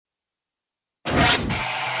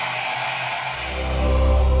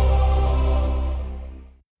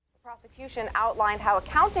prosecution outlined how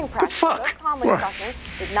accounting practices fuck?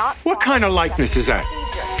 did not. What kind of likeness is that?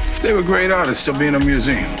 If they were great artists, they'll be in a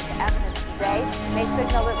museum. Evidence today may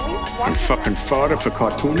signal at least one. I'm fucking fodder for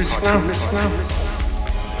cartoonists now.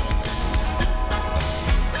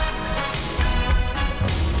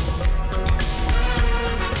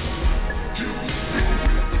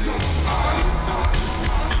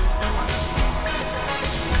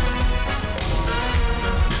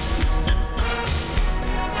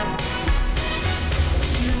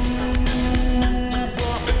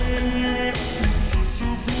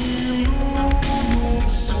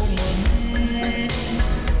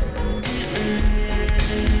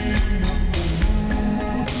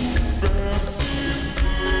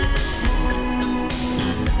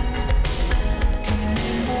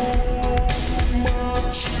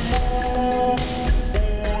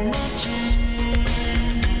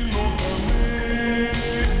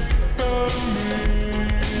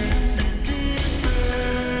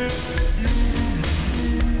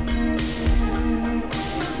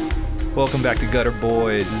 Welcome back to Gutter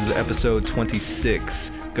Boys. This is episode 26.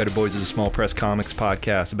 Gutter Boys is a small press comics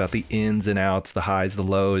podcast about the ins and outs, the highs, the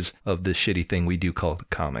lows of this shitty thing we do call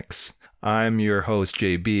comics. I'm your host,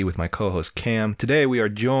 JB, with my co-host, Cam. Today we are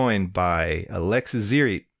joined by Alexis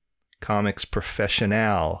Ziri, comics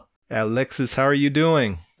professional. Alexis, how are you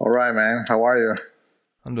doing? All right, man. How are you?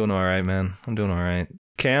 I'm doing all right, man. I'm doing all right.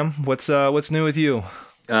 Cam, what's new with you?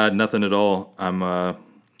 Nothing at all. I'm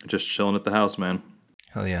just chilling at the house, man.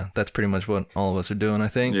 Hell yeah, that's pretty much what all of us are doing, I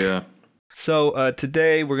think. Yeah. So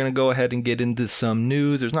today we're going to go ahead and get into some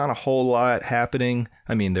news. There's not a whole lot happening.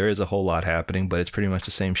 I mean, there is a whole lot happening, but it's pretty much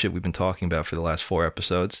the same shit we've been talking about for the last 4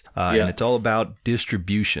 episodes. And it's all about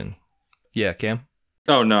distribution. Yeah, Cam?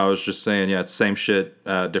 Oh, no, I was just saying, yeah, it's same shit,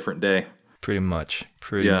 different day. Pretty much.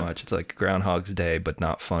 It's like Groundhog's Day, but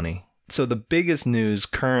not funny. So the biggest news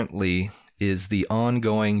currently is the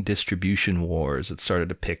ongoing distribution wars that started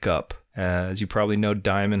to pick up. As you probably know,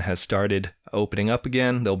 Diamond has started opening up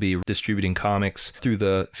again. They'll be distributing comics through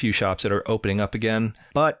the few shops that are opening up again.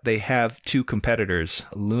 But they have 2 competitors.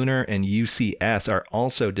 Lunar and UCS are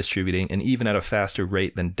also distributing, and even at a faster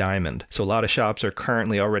rate than Diamond. So a lot of shops are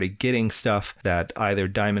currently already getting stuff that either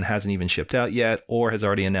Diamond hasn't even shipped out yet or has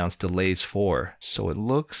already announced delays for. So it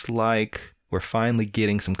looks like we're finally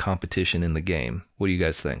getting some competition in the game. What do you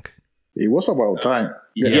guys think? It was about time.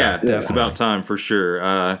 Yeah, it's about time for sure.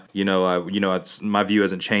 My view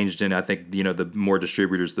hasn't changed, and I think the more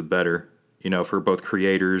distributors, the better. For both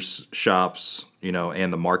creators, shops,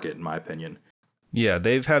 and the market, in my opinion. Yeah,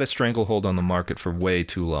 they've had a stranglehold on the market for way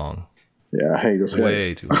too long. Yeah, I hate those guys.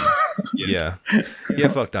 Way too long. Yeah,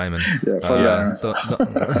 fuck Diamond. Yeah, fuck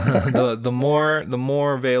Diamond. The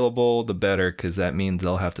more available, the better, because that means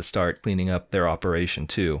they'll have to start cleaning up their operation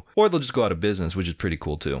too, or they'll just go out of business, which is pretty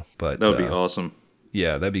cool too. But that would be awesome.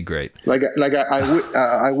 Yeah, that'd be great.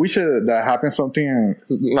 I wish that happened something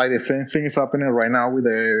like the same thing is happening right now with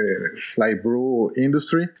the brew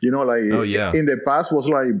industry. In the past was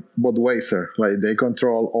like Budweiser, like they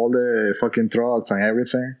control all the fucking trucks and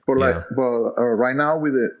everything. But right now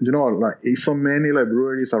with it's so many like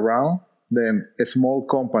breweries around. Then small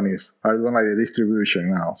companies are doing like the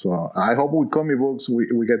distribution now. So I hope with comic books we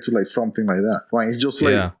get to like something like that. Like it's just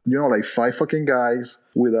like like 5 fucking guys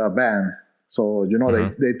with a band. So,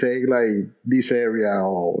 they take like this area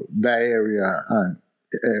or that area and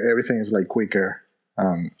everything is like quicker.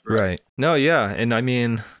 Right. No, yeah. And I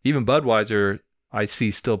mean, even Budweiser, I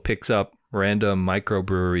see still picks up random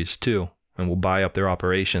microbreweries too and will buy up their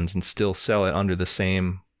operations and still sell it under the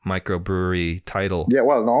same microbrewery title. Yeah,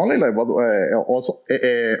 well, not only like, but also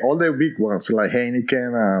all the big ones like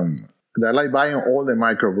Heineken, they're like buying all the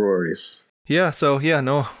microbreweries. Yeah, so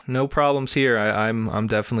no problems here. I'm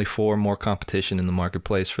definitely for more competition in the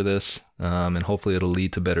marketplace for this, and hopefully it'll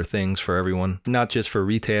lead to better things for everyone, not just for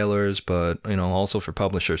retailers, but also for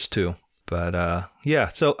publishers too. But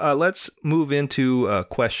so let's move into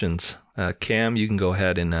questions. Cam, you can go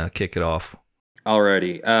ahead and kick it off.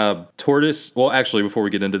 Alrighty. Tortoise, well, actually, before we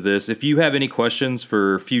get into this, if you have any questions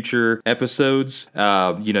for future episodes,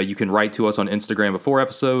 you can write to us on Instagram before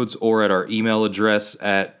episodes or at our email address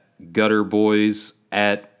at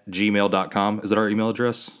gutterboys@gmail.com. Is that our email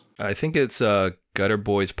address? I think it's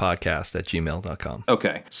gutterboyspodcast@gmail.com.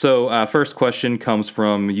 Okay. So first question comes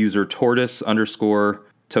from user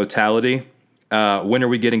tortoise_totality. When are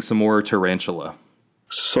we getting some more Tarantula?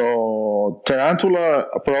 So Tarantula,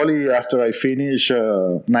 probably after I finish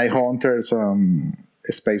Night Hunters,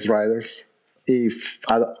 Space Riders. if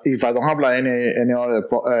I don't have like any other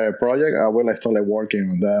project, I will like start like working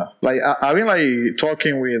on that. Like I've been like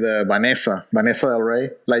talking with Vanessa Del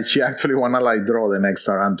Rey. Like she actually wanna like draw the next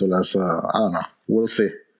Tarantula. So I don't know. We'll see.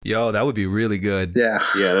 Yo, that would be really good. Yeah,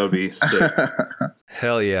 that would be sick.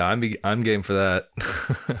 Hell yeah, I'm game for that.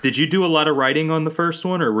 Did you do a lot of writing on the first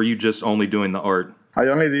one, or were you just only doing the art? I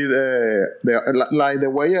only did the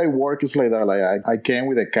way I work is like that. Like I came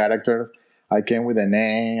with the characters, I came with the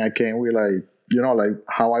name, I came with like like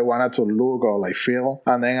how I wanted to look or like feel,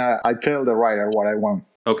 and then I tell the writer what I want.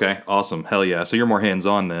 Okay, awesome, hell yeah. So you're more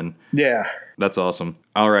hands-on then. Yeah, that's awesome.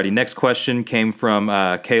 Alrighty, next question came from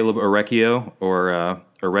Caleb Orecchio or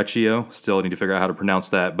Orecchio. Still need to figure out how to pronounce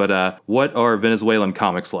that. But what are Venezuelan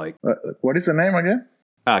comics like? What is the name again?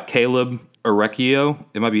 Caleb Orecchio.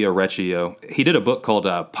 It might be Orecchio. He did a book called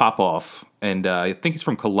Pop Off, and I think he's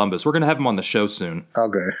from Columbus. We're going to have him on the show soon.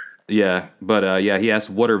 Okay. Yeah, but he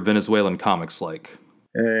asked, what are Venezuelan comics like?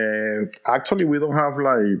 Actually, we don't have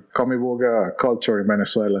like comic book culture in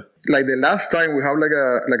Venezuela. Like the last time we have like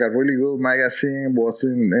a really good magazine was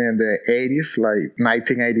in the 80s, like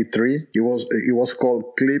 1983. It was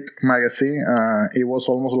called Clip magazine. It was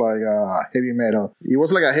almost like heavy metal. It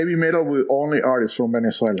was like a heavy metal with only artists from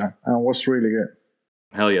Venezuela, and was really good.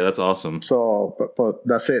 Hell yeah, that's awesome. So, but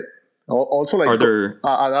that's it. Also, like at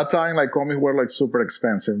that time, like comics were like super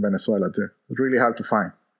expensive in Venezuela too. It's really hard to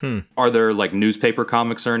find. Are there like newspaper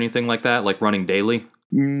comics or anything like that, like running daily?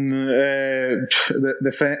 The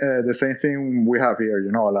same thing we have here,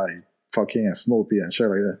 like fucking Snoopy and shit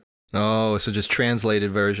like that. Oh, so just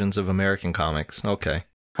translated versions of American comics. Okay.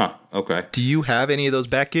 Huh. Okay. Do you have any of those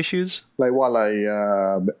back issues? Like what? Like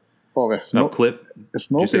Clip.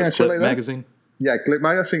 Snoopy and shit like that. Magazine. Yeah, Clip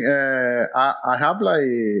magazine. I have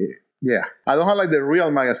like. Yeah, I don't have like the real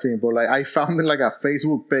magazine, but like I found it like a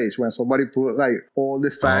Facebook page when somebody put like all the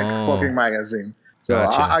fucking magazine. So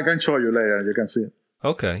gotcha. I can show you later. You can see it.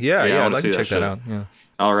 Okay. Yeah. I'd like to check that out. Yeah.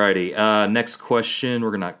 Alrighty. Next question.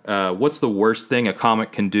 We're gonna. What's the worst thing a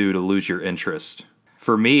comic can do to lose your interest?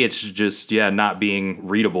 For me, it's just not being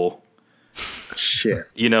readable. Shit.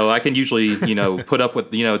 I can usually put up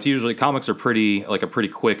with it's usually comics are a pretty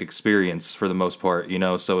quick experience for the most part.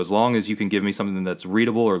 So as long as you can give me something that's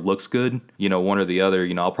readable or looks good, one or the other,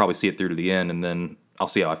 I'll probably see it through to the end, and then I'll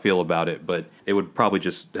see how I feel about it. But it would probably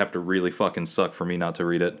just have to really fucking suck for me not to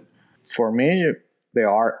read it. For me, the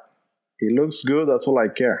art, it looks good. That's all I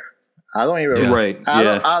care. I don't even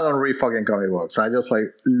I don't read fucking comic books. I just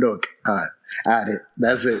like look at it.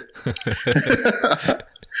 That's it.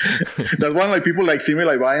 That's one like people like see me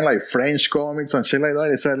like buying like French comics and shit like that.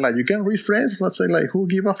 They said like you can read French. Let's say like who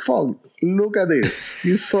give a fuck? Look at this.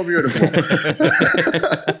 It's so beautiful.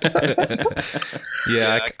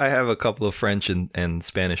 Yeah, I have a couple of French and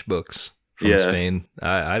Spanish books from Spain.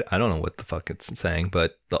 I don't know what the fuck it's saying,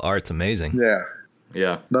 but the art's amazing.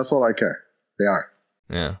 Yeah. That's all I care. The art.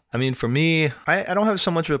 Yeah. I mean, for me, I don't have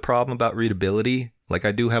so much of a problem about readability. Like,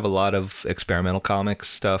 I do have a lot of experimental comics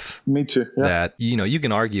stuff. Me too. Yeah. That, you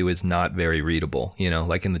can argue is not very readable,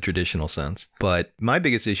 like in the traditional sense. But my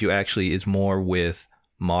biggest issue actually is more with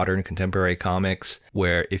modern contemporary comics,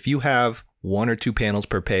 where if you have 1 or 2 panels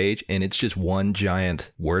per page and it's just one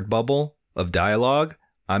giant word bubble of dialogue,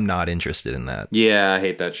 I'm not interested in that. Yeah, I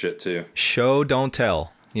hate that shit too. Show, don't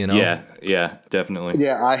tell, Yeah, definitely.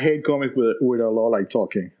 Yeah, I hate comics with a lot like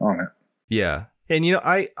talking on it. Yeah. And,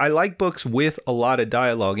 I like books with a lot of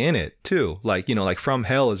dialogue in it, too. Like, like From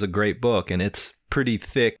Hell is a great book, and it's pretty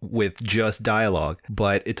thick with just dialogue.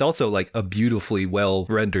 But it's also, like, a beautifully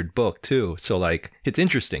well-rendered book, too. So, like, it's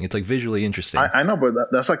interesting. It's, like, visually interesting. I know, but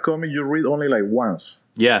that's a comic you read only, like, once.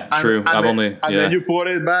 Yeah, true. And then you put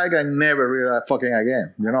it back and never read that fucking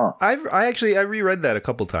again, I reread that a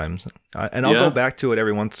couple times, and I'll go back to it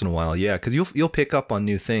every once in a while. Yeah, because you'll pick up on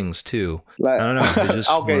new things too. Like, I don't know, they're just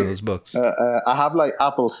one of those books. I have like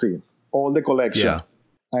Appleseed, all the collection. Yeah.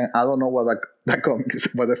 And I don't know what that comic is,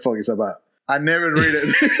 what the fuck is about. I never read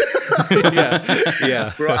it.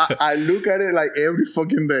 yeah. Bro, I look at it like every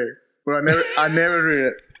fucking day, but I never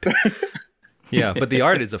read it. Yeah, but the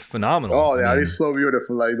art is phenomenal. Oh, the art is so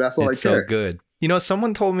beautiful. Like, that's all I care. It's so good.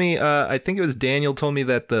 Someone told me, I think it was Daniel told me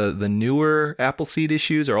that the newer Appleseed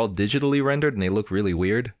issues are all digitally rendered and they look really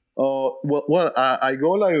weird. Oh, well, I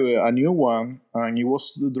got like a new one, and it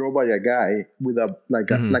was drawn by a guy with a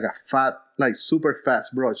fat, like super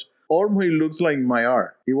fast brush. Almost it looks like my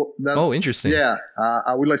art. Oh, interesting. Yeah,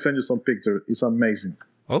 I will like send you some pictures. It's amazing.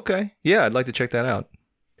 Okay, yeah, I'd like to check that out.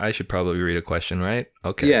 I should probably read a question, right?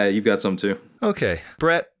 Okay. Yeah, you've got some too. Okay.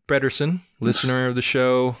 Brett Bretterson, listener of the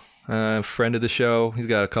show, friend of the show. He's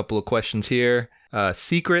got a couple of questions here.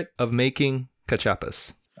 Secret of making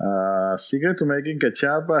cachapas. Secret to making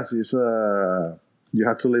cachapas is you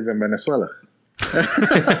have to live in Venezuela.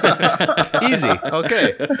 Easy.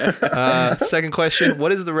 Okay. Second question.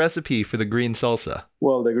 What is the recipe for the green salsa?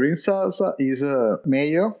 Well, the green salsa is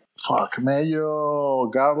mayo,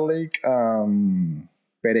 garlic,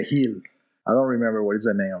 perejil. I don't remember what is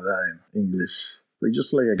the name of that in English. We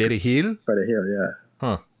just like a perejil? Perejil, yeah.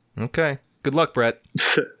 Huh. Okay. Good luck, Brett.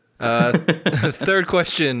 Third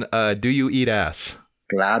question. Do you eat ass?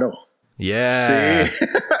 Claro. Yeah. Sí.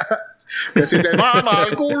 Que si te mama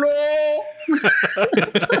el culo.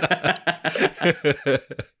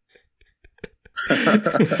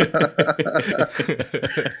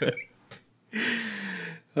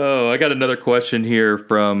 Oh, I got another question here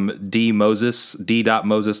from d.moses.l.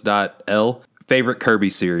 Favorite Kirby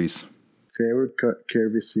series? Favorite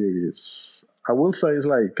Kirby series? I will say it's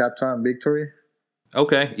like Captain Victory.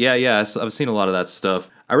 Okay, yeah, I've seen a lot of that stuff.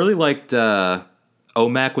 I really liked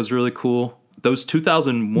OMAC was really cool. Those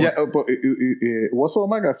 2001. Yeah, but was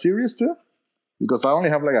OMAC a series too? Because I only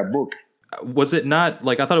have like a book. Was it not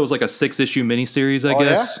like I thought it was like a 6-issue miniseries? I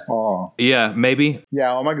guess. Yeah? Oh, yeah, maybe. Yeah,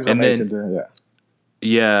 OMAC is amazing too. Yeah.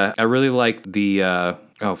 Yeah, I really liked the.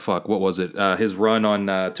 What was it? His run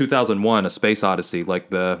on 2001: A Space Odyssey, like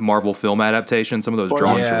the Marvel film adaptation. Some of those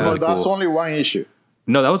drawings were really cool. That's only one issue.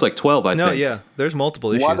 No, that was like 12. I think. No, yeah, there's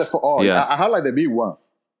multiple issues. Yeah, I had like the big one.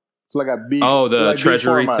 It's like a big. Oh, the like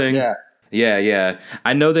treasury thing. Yeah. Yeah.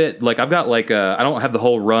 I know that. Like, I've got like I don't have the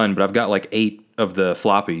whole run, but I've got like 8 of the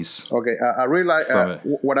floppies. Okay, I really like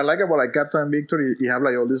what I like about like Captain Victory. You have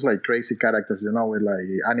like all these like crazy characters, you know, with like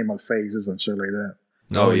animal faces and shit like that.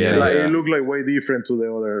 Oh yeah, like, it looked like way different to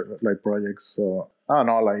the other like projects. So I don't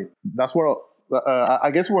know, like that's what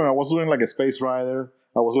I guess when I was doing like a Space Rider,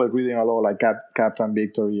 I was like reading a lot like Captain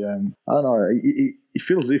Victory, and I don't know, it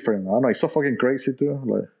feels different. I don't know, it's so fucking crazy too.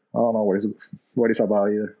 Like I don't know what it's about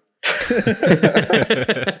either.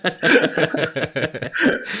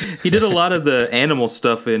 He did a lot of the animal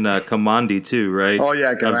stuff in Kamandi too, right? Oh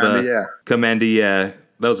yeah, Kamandi, Kamandi, yeah.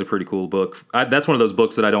 That was a pretty cool book. That's one of those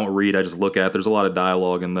books that I don't read. I just look at. There's a lot of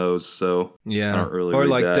dialogue in those, so yeah. I don't really or read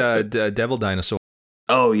like that. Devil Dinosaur.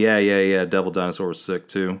 Oh yeah. Devil Dinosaur was sick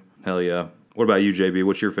too. Hell yeah. What about you, JB?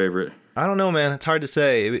 What's your favorite? I don't know, man. It's hard to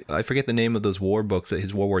say. I forget the name of those war books,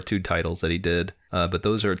 his World War II titles that he did. But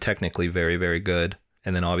those are technically very, very good.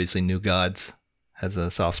 And then obviously New Gods has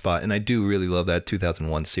a soft spot. And I do really love that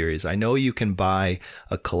 2001 series. I know you can buy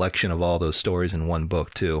a collection of all those stories in one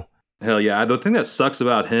book too. Hell yeah. The thing that sucks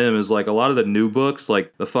about him is like a lot of the new books,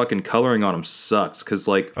 like the fucking coloring on them sucks. Cause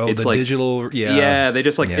like, it's the like digital. Yeah. Yeah. They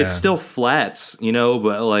just like, it's still flats, you know,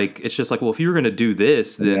 but like, it's just like, well, if you were going to do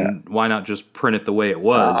this, then why not just print it the way it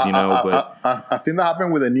was, you know? But I think that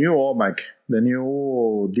happened with the new OMAC, the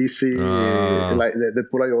new DC, like they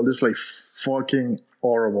put like all this like fucking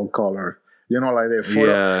horrible color, you know, like the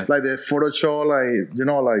photo, like the Photoshop, like, you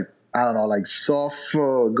know, like, I don't know, like soft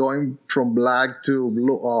going from black to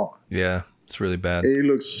blue. Oh. Yeah, it's really bad. It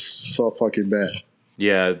looks so fucking bad.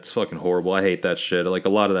 Yeah, it's fucking horrible. I hate that shit. Like a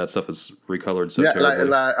lot of that stuff is recolored so terribly.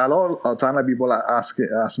 Like a lot of time like people ask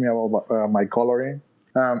me about my coloring.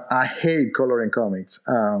 I hate coloring comics.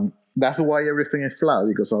 That's why everything is flat,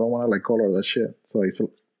 because I don't want to like color that shit. So it's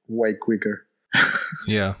way quicker.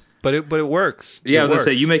 Yeah. But it works. Yeah, I was gonna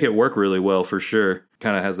say you make it work really well for sure.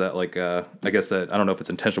 Kind of has that like I guess that I don't know if it's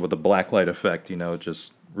intentional, but the black light effect, you know,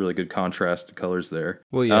 just really good contrast colors there.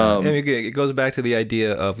 Well, yeah, and it goes back to the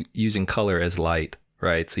idea of using color as light,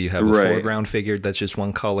 right? So you have a foreground figure that's just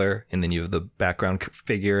one color, and then you have the background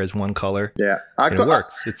figure as one color. Yeah, and it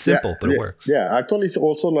works. It's simple, but it works. Yeah, actually, it's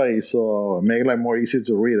also like so make like more easy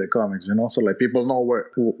to read the comics, you know, so like people know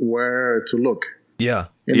where to look. Yeah.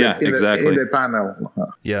 Exactly. In the panel.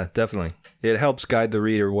 Yeah, definitely. It helps guide the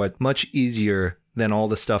reader much easier than all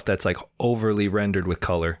the stuff that's like overly rendered with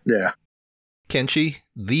color. Yeah.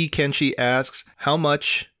 Kenshi asks, how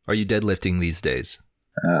much are you deadlifting these days?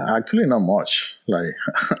 Actually, not much. Like,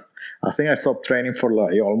 I think I stopped training for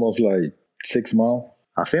like almost like 6 months.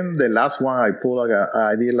 I think the last one I pulled, like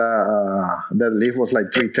I did deadlift was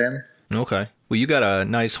like 310. Okay. Well, you got a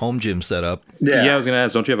nice home gym set up. Yeah, I was gonna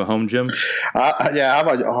ask. Don't you have a home gym? Yeah, I have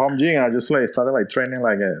a home gym. I just like started like training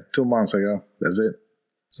like 2 months ago. That's it.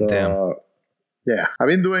 So yeah, I've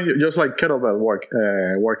been doing just like kettlebell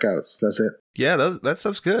workouts. That's it. Yeah, that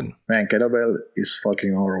stuff's good. Man, kettlebell is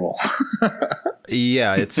fucking horrible.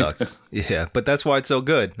 Yeah, it sucks. Yeah, but that's why it's so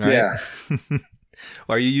good, right? Yeah.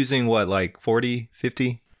 Are you using what, like 40,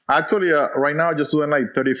 50? Actually, right now, just doing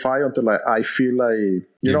like 35 until like I feel like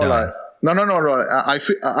you know done. Like. No.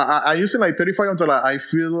 I use it like 35 until I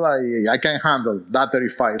feel like I can handle that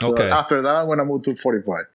 35. So after that, I'm going to move to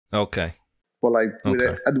 45. Okay. But like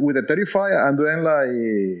with the 35, I'm doing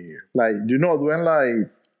doing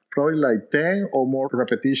like probably like 10 or more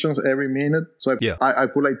repetitions every minute. So I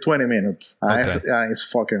put like 20 minutes. And it's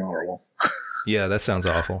fucking horrible. Yeah, that sounds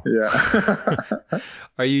awful. Yeah.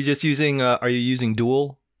 Are you using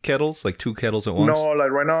dual kettles, like 2 kettles at once? No, like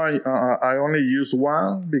right now I only use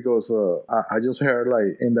one because I just heard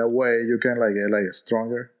like in that way you can like get like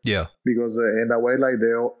stronger. Yeah. Because in that way, like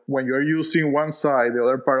when you're using one side, the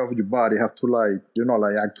other part of your body have to like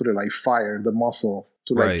actually like fire the muscle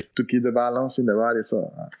to to keep the balance in the body.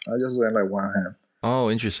 So I just went like one hand.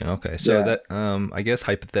 Oh, interesting. Okay, so that I guess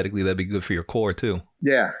hypothetically that'd be good for your core too.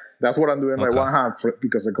 Yeah, that's what I'm doing. Like one hand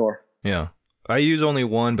because of core. Yeah. I use only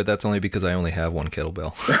one, but that's only because I only have one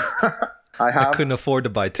kettlebell. I couldn't afford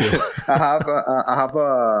to buy 2. I have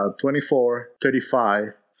a 24,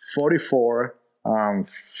 35, 44,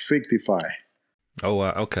 55. Oh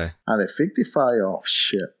wow, okay. And the 55, oh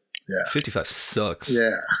shit. Yeah. 55 sucks.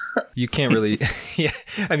 Yeah. You can't really. Yeah.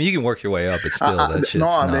 I mean, you can work your way up, but still, that shit's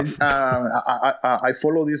I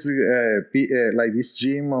follow this like this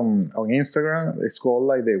gym on Instagram. It's called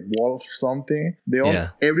like the Wolf something.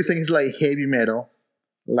 Everything is like heavy metal,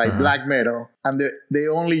 like black metal, and they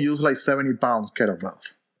only use like 70-pound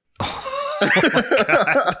kettlebells.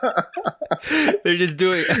 They're just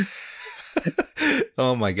doing.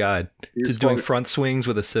 Oh my god! Just doing front swings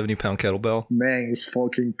with a 70-pound kettlebell. Man, it's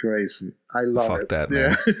fucking crazy. I love it. Fuck that,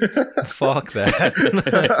 man. Yeah. Fuck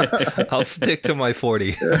that. I'll stick to my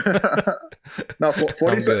 40. No,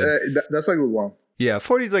 40. That's a good one. Yeah,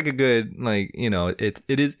 40 is like a good, like,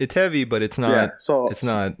 it's heavy, but it's not.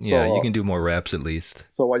 You can do more reps at least.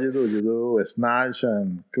 So what you do? You do a snatch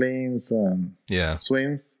and cleans and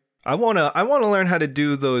swings. I wanna learn how to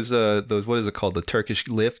do those what is it called, the Turkish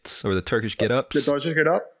lifts or the Turkish get-ups. The Turkish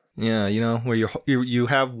get-up? Yeah, where you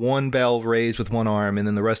have one bell raised with one arm and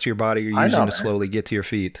then the rest of your body you're using to slowly get to your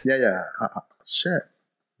feet. Yeah. Shit.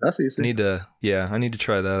 That's easy. I need to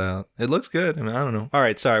try that out. It looks good. I mean, I don't know. All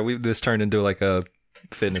right, sorry, this turned into like a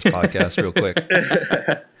fitness podcast real quick.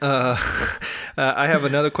 I have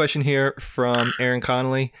another question here from Aaron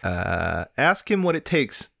Connolly. Ask him what it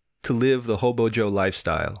takes to live the Hobo Joe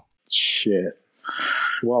lifestyle. Shit.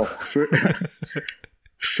 Well,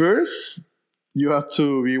 first, you have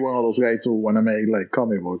to be one of those guys who want to make like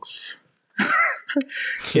comic books.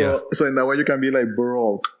 So in that way you can be like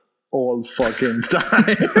broke all fucking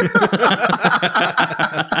time.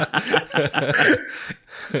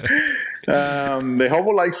 The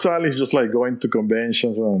Hobo lifestyle is just like going to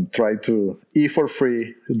conventions and try to eat for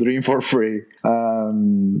free, drink for free.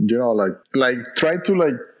 Like try to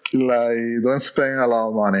like don't spend a lot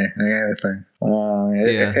of money on anything.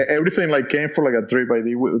 Everything like came for like a trip I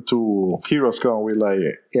did to HeroesCon with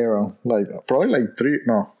like Aaron, like probably like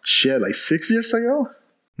 6 years ago.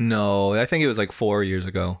 No, I think it was like 4 years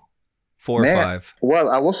ago. 4 or 5. Well,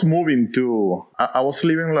 I was moving to. I was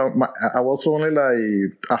living. I was only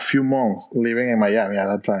like a few months living in Miami at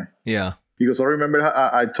that time. Yeah. Because I remember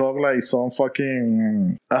I talked like some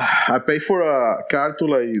fucking. I paid for a car to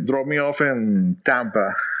like drop me off in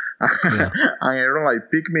Tampa. Yeah. And Aaron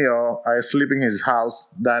like picked me up. I sleep in his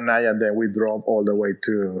house that night, and then we drove all the way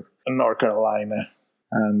to North Carolina.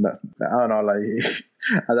 And I don't know, like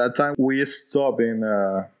at that time we stopped in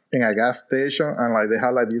a gas station, and like they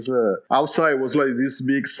had like this outside was like this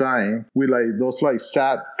big sign with like those like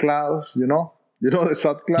sad clouds, you know the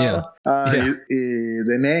sad cloud.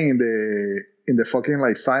 The name in the fucking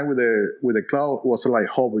like sign with the cloud was like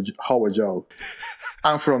Hobo Joe.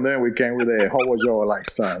 And from there we came with the Hobo Joe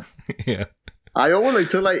lifestyle. Yeah. I always like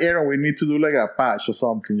tell like Aaron we need to do like a patch or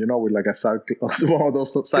something, with like a sad one of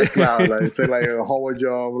those side clouds, like say like a Hobo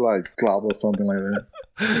Joe like club or something like that.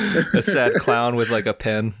 A sad clown with like a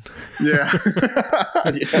pen. Yeah.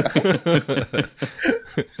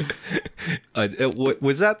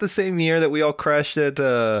 Was that the same year that we all crashed at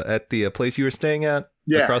the place you were staying at?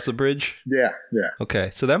 Yeah. Across the bridge? Yeah. Okay,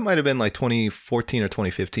 so that might have been like 2014 or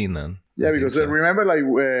 2015 then. Yeah, because I remember like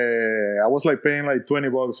I was like paying like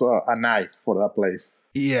 $20 a night for that place.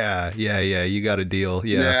 Yeah. You got a deal.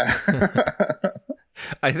 Yeah.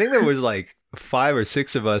 I think there was like 5 or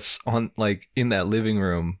 6 of us on like in that living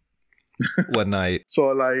room one night.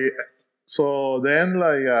 So then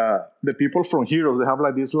like the people from Heroes, they have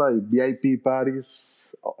like these like VIP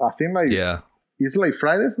parties. I think like it's like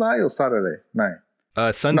Friday's night or Saturday night.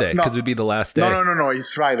 Sunday, because it would be the last day. No.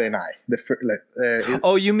 It's Friday night.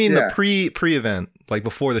 You mean the pre-event, like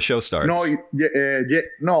before the show starts? No,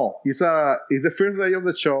 no. It's the first day of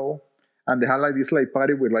the show, and they have like this like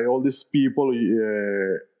party with like all these people.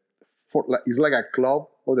 It's like a club,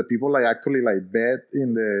 or the people like actually like bet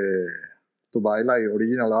in to buy like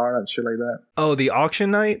original art and shit like that. Oh, the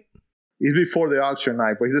auction night? It's before the auction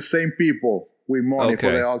night, but it's the same people with money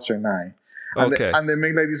for the auction night. And they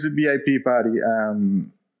make like this VIP party.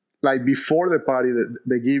 Like before the party,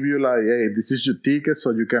 they give you like, hey, this is your ticket,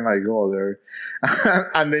 so you can like go there.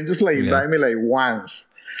 And then just like invite me like once.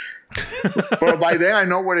 But by then I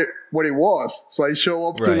know what it was, so I show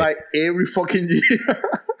up to like every fucking year.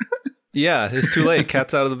 Yeah, it's too late.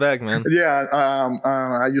 Cat's out of the bag, man. Yeah,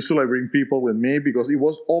 I used to like bring people with me because it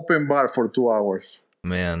was open bar for 2 hours.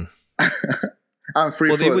 Man. And free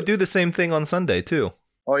food. They would do the same thing on Sunday too.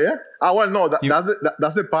 Oh yeah? Well, no,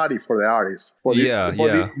 that's the party for the artists. But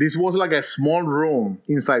this was like a small room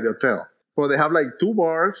inside the hotel. But they have like 2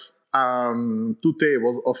 bars, 2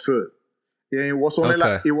 tables of food. Yeah, it was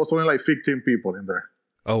only like 15 people in there.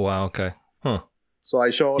 Oh wow, okay. Huh. So I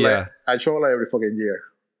show like every fucking year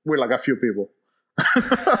with like a few people.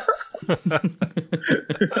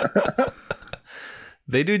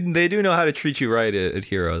 They do know how to treat you right at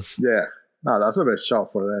Heroes. Yeah. No, that's the best show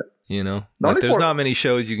for that. You know? Like, there's not many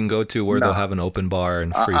shows you can go to where they'll have an open bar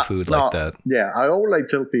and free food like that. Yeah, I always like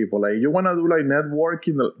tell people, like, you want to do like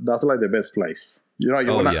networking, that's like the best place. You know,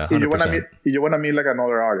 you wanna meet like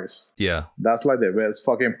another artist. Yeah. That's like the best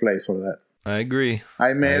fucking place for that. I agree.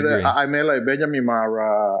 I met like Benjamin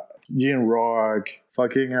Mara, Gene Rock,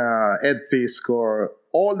 fucking Ed Piscor,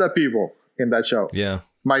 all the people in that show. Yeah.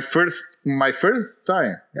 My first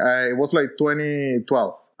time, it was like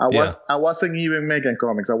 2012. I wasn't even making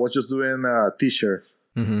comics. I was just doing t-shirts.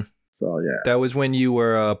 Mm-hmm. So yeah. That was when you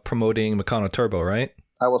were promoting Meccano Turbo, right?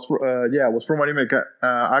 I was promoting Meccano.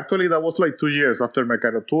 Actually, that was like 2 years after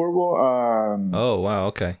Meccano Turbo. Oh wow,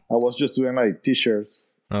 okay. I was just doing like t-shirts.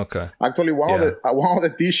 Okay. Actually, one of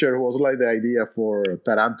the t-shirts was like the idea for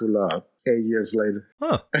Tarantula 8 years later.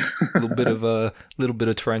 Huh. A little bit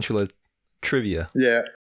of Tarantula trivia. Yeah.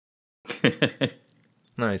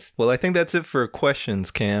 Nice. Well, I think that's it for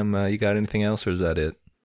questions, Cam. You got anything else, or is that it?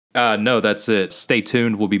 No, that's it. Stay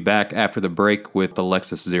tuned. We'll be back after the break with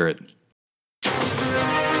Alexis Ziritt.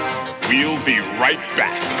 We'll be right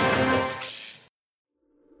back.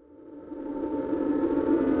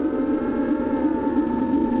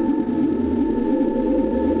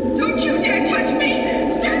 Don't you dare touch me!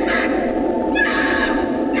 Stand back! No!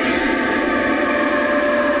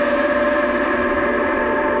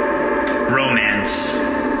 Romance.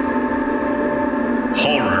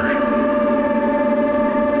 Horror.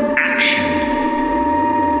 Action.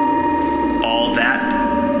 All that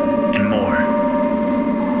and more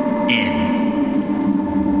in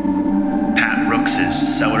Pat Rooks'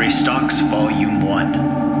 Celery Stalks Volume 1.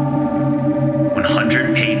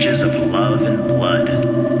 100 pages of love and blood.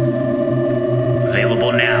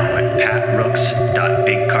 Available now at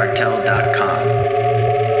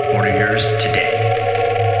patrooks.bigcartel.com. Order yours today.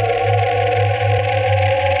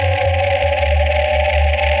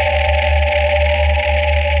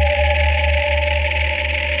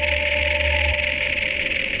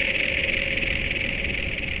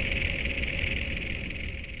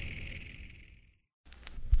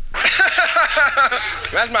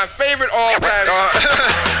 That's my favorite all-time.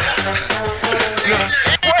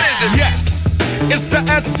 What is it? Yes, it's the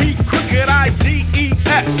ST Cricket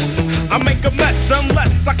IDES. I make a mess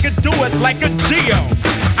unless I can do it like a Geo.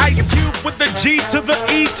 Ice Cube with the G to the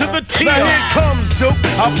E to the T. Now here comes Duke.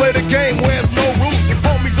 I play the game where there's no rules.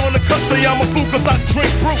 Homies on the cut say I'm a fool cause I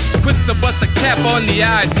drink brew. Quick to bust a cap on the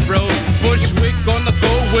odds, bro. Bushwick on the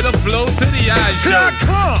go with a flow to the eyes. Here I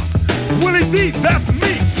come, Willie D, that's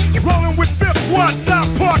me. Rolling with Fifth Ward,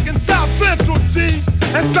 South Park, and South Central, G.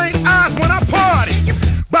 And St. Ives when I party.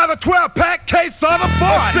 By the 12-pack case of the 40.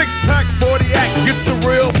 A 6-pack 40-act gets the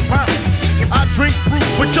real bounce. I drink fruit,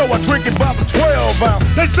 but yo, I drink it by the 12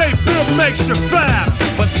 ounce. They say Bill makes you fat.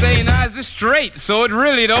 But St. Ives is straight, so it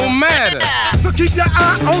really don't matter. So keep your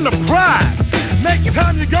eye on the prize. Next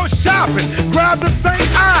time you go shopping, grab the St.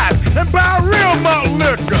 Ives and buy a real malt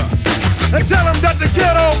liquor. And tell them that the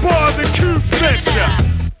ghetto boys and cubes sent ya.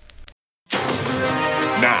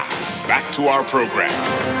 Now, back to our program.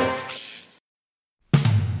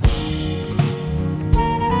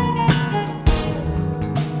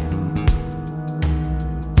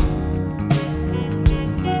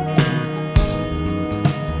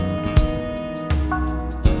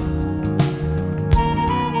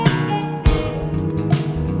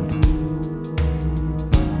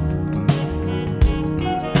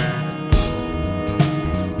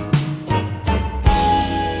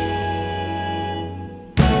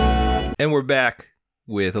 And we're back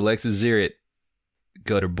with Alexis Ziritt,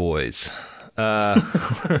 Gutter Boys. Alexis,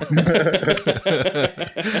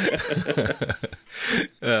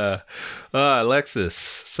 Alexis.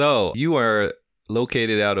 So you are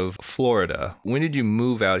located out of Florida. When did you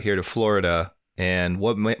move out here to Florida, and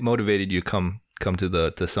what motivated you to come to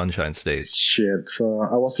the Sunshine State? Shit. So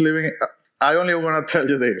I was living. I only want to tell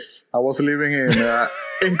you this. I was living in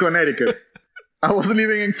Connecticut. I was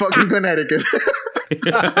living in fucking Connecticut.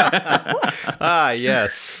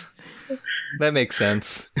 Yes. That makes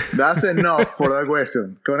sense. That's enough for that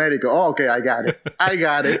question. Connecticut. Oh, okay, I got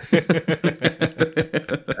it.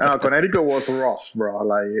 Connecticut was rough, bro.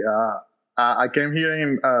 Like, I came here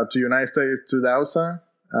to United States 2000.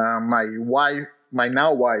 My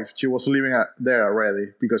now wife, she was living there already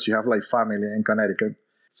because she have like family in Connecticut.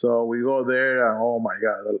 So we go there, and oh my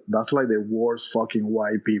god, that's like the worst fucking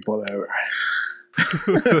white people ever.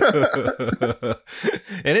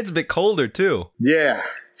 And it's a bit colder too. Yeah,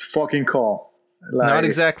 it's fucking cold. Like, not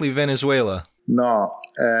exactly Venezuela. No,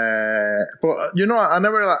 but you know,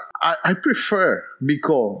 I prefer be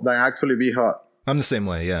cold than actually be hot. I'm the same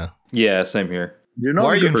way. Yeah. Yeah, same here. You know, why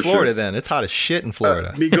are you in Florida then? It's hot as shit in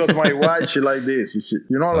Florida. Because my wife, she like this.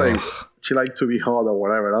 You know, like she like to be hot or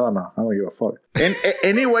whatever. I don't know. I don't give a fuck. And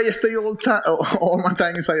anyway, I stay all my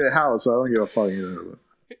time inside the house, so I don't give a fuck either.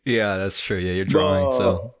 Yeah, that's true. Yeah, you're drawing.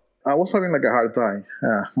 So I was having like a hard time.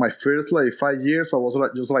 My first like 5 years, I was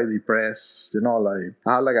like just like depressed. You know, like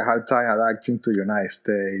I had like a hard time adapting to United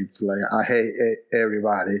States. Like I hate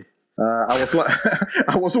everybody.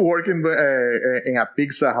 I was working in a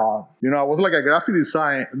Pizza Hut. You know, I was like a graphic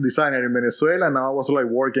designer in Venezuela, and now I was like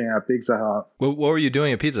working at Pizza Hut. What were you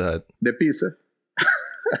doing at Pizza Hut? The pizza.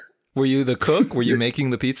 Were you the cook? Were you making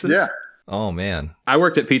the pizzas? Yeah. Oh man. I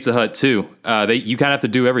worked at Pizza Hut too. You kind of have to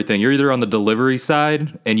do everything. You're either on the delivery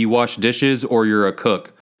side and you wash dishes, or you're a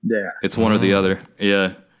cook. Yeah. It's one or the other.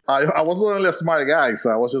 Yeah. I was only a smart guy, so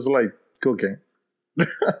I was just like cooking.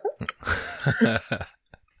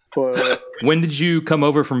 But when did you come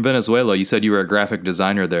over from Venezuela? You said you were a graphic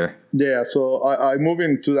designer there. Yeah, so I moved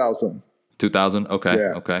in 2000. 2000? Okay,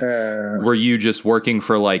 yeah. Okay. Were you just working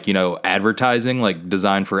for like, advertising, like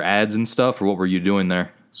design for ads and stuff, or what were you doing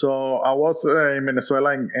there? So I was in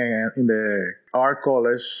Venezuela in the art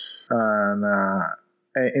college, and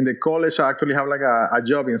in the college I actually have like a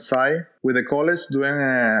job inside with the college doing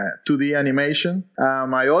 2D animation.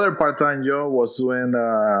 My other part-time job was doing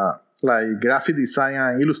like graphic design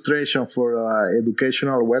and illustration for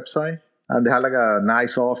educational website. And they had like a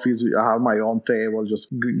nice office. I have my own table.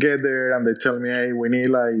 Just get there and they tell me, hey, we need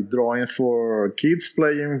like drawings for kids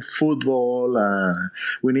playing football.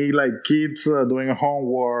 We need like kids doing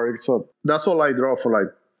homework. So that's all I draw for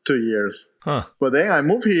like 2 years. Huh. But then I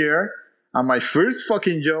moved here, and my first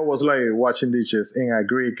fucking job was like washing dishes in a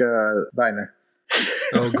Greek diner.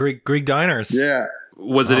 Oh, Greek diners. Yeah.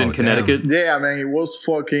 Was it in Connecticut? Damn. Yeah, man, it was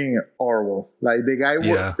fucking horrible. Like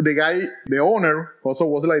the owner also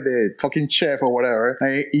was like the fucking chef or whatever.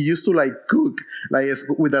 And he used to like cook like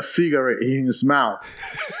with a cigarette in his mouth.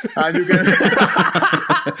 And you can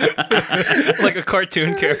like a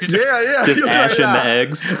cartoon character. Yeah. Just ash in the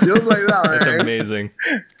eggs. Just like that, man. That's amazing.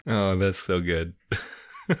 Oh, that's so good.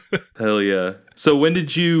 Hell yeah. So when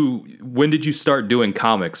did you start doing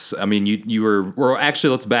comics? I mean, you were, well,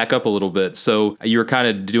 actually, let's back up a little bit. So you were kind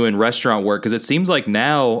of doing restaurant work, because it seems like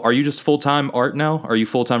now, are you just full-time art now? Are you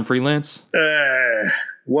full-time freelance?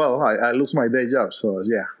 Well, I lose my day job. So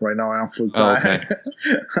yeah, right now I'm full-time. Oh, okay.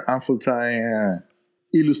 I'm full-time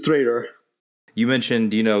illustrator. You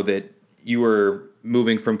mentioned, that you were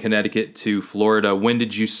moving from Connecticut to Florida. When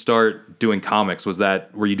did you start doing comics?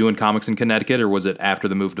 Were you doing comics in Connecticut, or was it after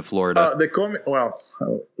the move to Florida? The comic. Well,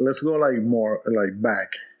 let's go like more like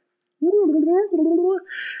back.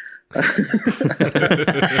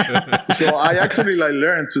 So I actually like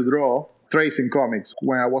learned to draw tracing comics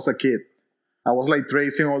when I was a kid. I was like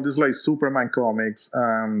tracing all these like Superman comics,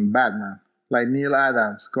 Batman, like Neil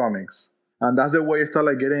Adams comics. And that's the way I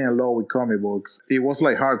started like getting in love with comic books. It was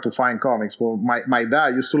like hard to find comics, but my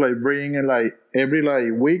dad used to like bring in like every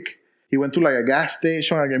like week. He went to like a gas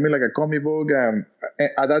station and gave me like a comic book.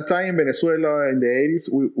 At that time in Venezuela in the 80s,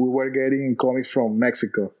 we were getting comics from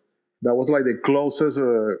Mexico. That was like the closest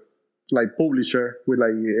like publisher with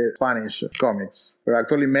like Spanish comics. But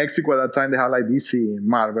actually Mexico at that time, they had like DC,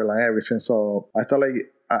 Marvel and everything. So I started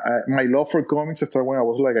like, my love for comics started when I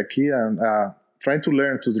was like a kid and trying to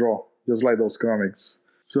learn to draw. Just like those comics.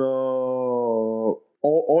 So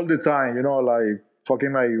all the time, like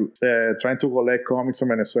fucking like trying to collect comics in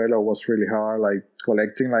Venezuela was really hard. Like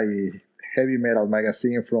collecting like heavy metal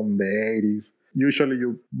magazine from the 80s. Usually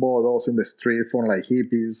you bought those in the street from like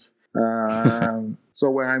hippies. So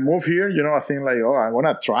when I moved here, I think like, I'm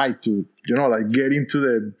gonna try to, like get into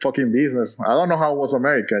the fucking business. I don't know how it was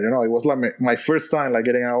America, it was like my first time like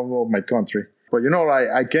getting out of my country. But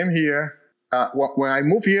I came here. When I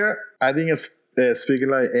moved here, I didn't speak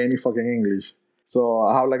like any fucking English. So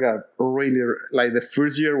I have like a really like the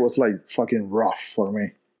first year was like fucking rough for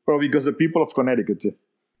me. Probably because the people of Connecticut too.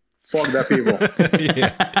 Fuck that people.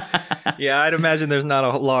 Yeah, I'd imagine there's not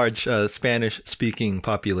a large Spanish-speaking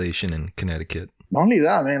population in Connecticut. Not only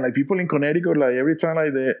that, man. Like people in Connecticut, like every time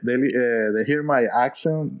like they hear my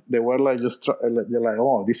accent, they were like they're like,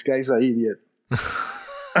 oh, this guy's an idiot.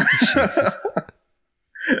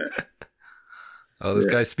 Oh, this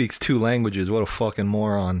guy speaks 2 languages. What a fucking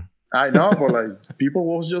moron. I know, but like people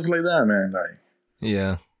was just like that, man. Like,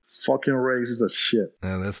 yeah, fucking racist as shit.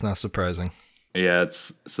 Yeah, that's not surprising. Yeah,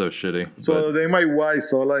 it's so shitty. So then my wife,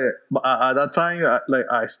 so like at that time,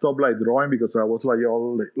 I stopped like drawing because I was like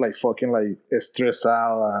all like fucking like stressed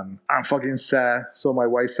out and I'm fucking sad. So my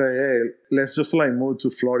wife said, hey, let's just like move to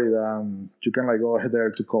Florida and you can like go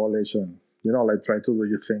there to college and like try to do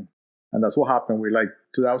your thing. And that's what happened. We like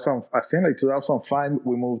 2005,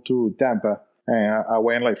 we moved to Tampa. And I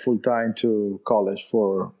went like full time to college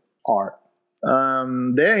for art.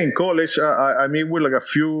 Then in college, I meet with like a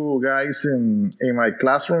few guys in my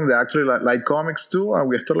classroom. They actually like comics too, and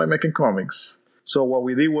we started like making comics. So what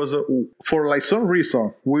we did was, for like some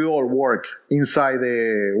reason, we all work inside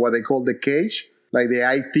what they call the cage, like the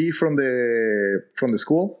IT from the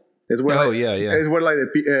school. It's where It's where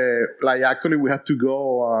like actually we had to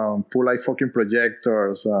go put like fucking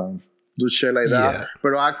projectors. Do shit like that. Yeah.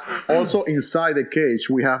 But also inside the cage,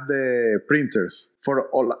 we have the printers for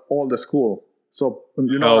all the school. So, so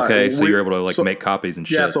you're able to like make copies and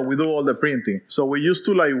shit. Yeah, so we do all the printing. So we used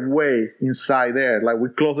to like wait inside there. Like we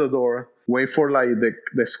close the door, wait for like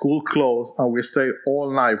the school close, and we stay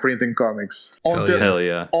all night printing comics. Until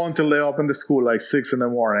they open the school like 6 a.m.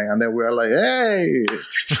 And then we're like, hey.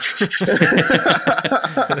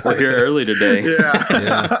 We're here early today.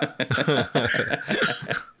 Yeah.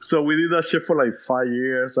 So we did that shit for like 5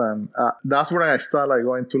 years, and that's when I started like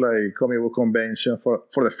going to like comic book convention for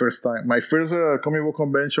the first time. My first comic book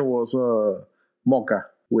convention was MoCA.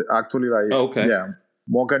 With actually like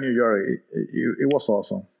MoCA, New York. It was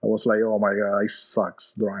awesome. I was like, oh my god, it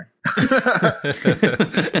sucks drawing.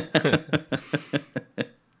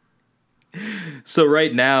 So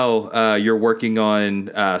right now you're working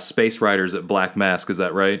on Space Riders at Black Mask. Is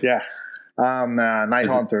that right? Yeah. Night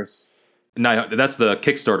Hunters. That's the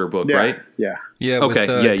Kickstarter book, right? Yeah. Yeah. Okay.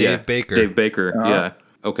 With, Dave Baker. Dave Baker. Yeah.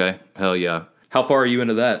 Okay. Hell yeah. How far are you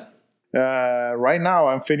into that? Right now,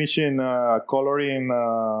 I'm finishing coloring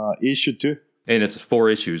issue 2. And it's 4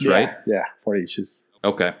 issues, right? Yeah, 4 issues.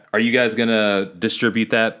 Okay. Are you guys gonna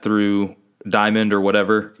distribute that through Diamond or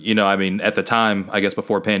whatever? I mean, at the time, I guess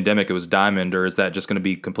before pandemic, it was Diamond, or is that just gonna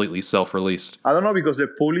be completely self-released? I don't know, because the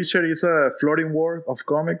publisher is Floating World of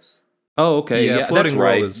Comics. Oh, okay. Yeah, Floating that's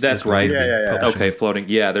World right. That's right. Yeah. Okay, Floating.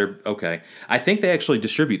 Yeah, they're okay. I think they actually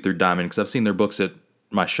distribute through Diamond because I've seen their books at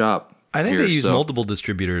my shop. I think they use multiple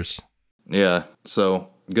distributors. Yeah. So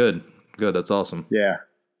good. That's awesome. Yeah.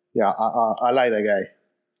 I like that guy.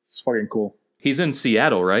 It's fucking cool. He's in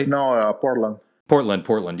Seattle, right? No, Portland.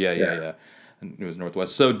 Portland. Yeah. It was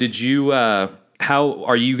Northwest. So did you? How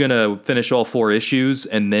are you gonna finish all 4 issues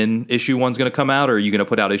and then issue 1's gonna come out, or are you gonna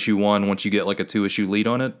put out issue 1 once you get like a 2-issue lead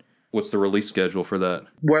on it? What's the release schedule for that?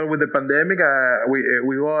 Well, with the pandemic,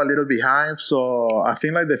 we go a little behind. So I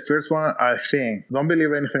think like the first one, don't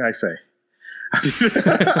believe anything I say.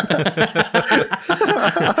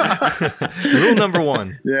 Rule number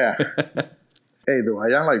 1. Yeah. Hey, dude,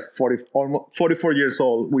 I am like almost 44 years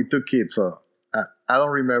old with 2 kids, so I don't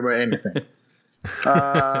remember anything.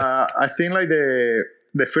 I think like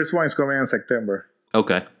the first one is coming in September.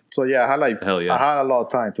 Okay. So yeah, I had Hell yeah. I had a lot of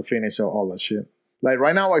time to finish all that shit. Like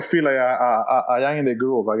right now, I feel like I am in the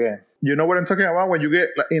groove again. You know what I'm talking about? When you get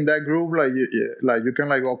in that groove, you can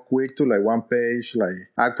like go quick to like 1 page. Like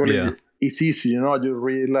actually, it's easy. You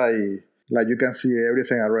read like you can see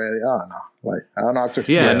everything already. I don't know. Like I don't know how to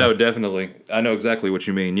explain. Yeah, no, definitely. I know exactly what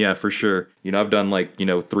you mean. Yeah, for sure. I've done like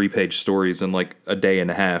 3-page stories in like a day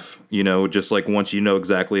and a half. Just like once you know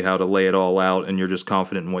exactly how to lay it all out and you're just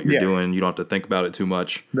confident in what you're doing, you don't have to think about it too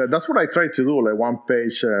much. That's what I try to do. Like 1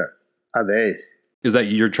 page a day. Is that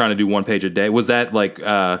you're trying to do 1 page a day? Was that like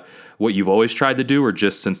what you've always tried to do, or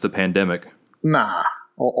just since the pandemic? Nah,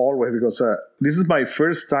 always, because this is my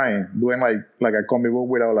first time doing like a comic book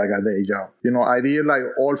without like a day job. I did like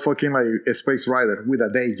all fucking like a Space Rider with a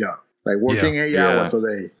day job, like working 8 hours a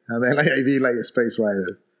day, and then like I did like a Space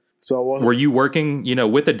Rider. So were you working,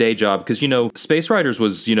 with a day job? Because Space Riders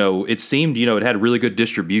was, it seemed, it had really good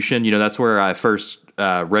distribution. That's where I first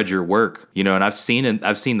read your work. And I've seen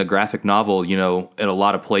the graphic novel, in a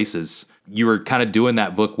lot of places. you were kind of doing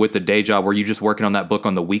that book with the day job. Were you just working on that book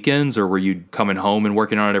on the weekends, or were you coming home and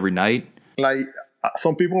working on it every night? Like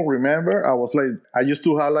some people remember, I used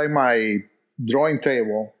to have like my drawing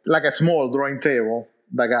table, like a small drawing table,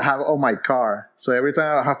 like I have on my car. So every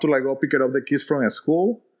time I have to like go pick it up the kids from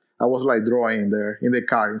school, I was like drawing there in the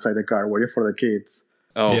car, inside the car, waiting for the kids.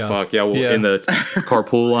 Oh fuck yeah! Well, in the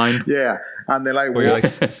carpool line. Yeah, and then like,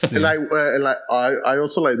 I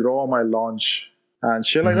also like draw on my lunch and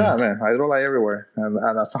shit like that, man. I draw like everywhere, and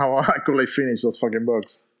that's how I could like finish those fucking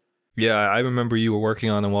books. Yeah, I remember you were working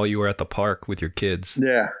on them while you were at the park with your kids.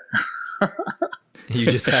 Yeah.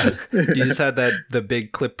 You just had the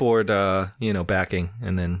big clipboard, backing,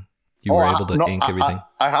 and then you were able to ink everything.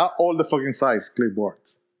 I have all the fucking size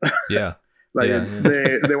clipboards. Yeah. Like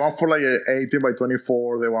the one for like 18 by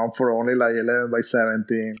 24, the one for only like 11 by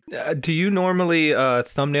 17. Do you normally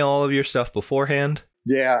thumbnail all of your stuff beforehand?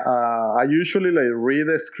 Yeah, I usually like read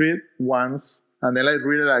the script once and then like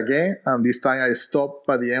read it again, and this time I stop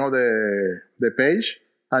at the end of the page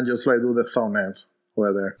and just like do the thumbnails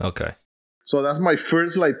over there. Okay. So that's my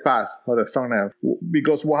first like pass of the thumbnail,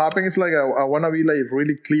 because what happens is like I want to be like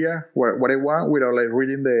really clear what I want without like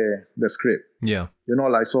reading the script. Yeah.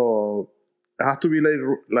 Like so. It has to be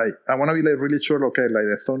like I want to be like really sure. Okay, like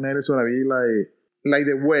the thumbnail is gonna be like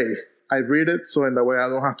the way I read it, so in the way I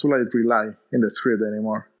don't have to like rely in the script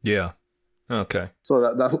anymore. Yeah. Okay.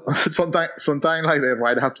 So that's sometimes like the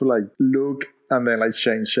writer have to like look and then like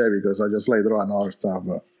change it, because I just like draw another stuff.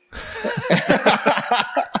 But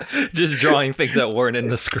just drawing things that weren't in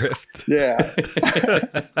the script. Yeah.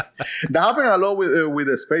 That happened a lot with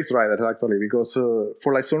the Space Riders, actually, because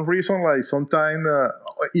for like some reason, like sometimes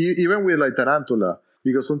even with like Tarantula,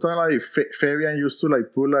 because sometimes like Fabian used to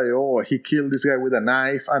like put like, oh, he killed this guy with a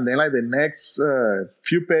knife, and then like the next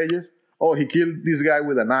few pages, oh, he killed this guy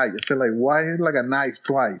with a knife. I said like, why like a knife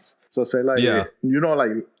twice? So I say like,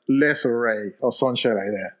 like lesser ray or some shit like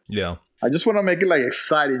that. Yeah. I just want to make it like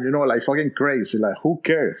exciting, like fucking crazy. Like, who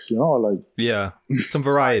cares? Like. Yeah, some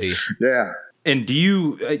variety. Yeah. And do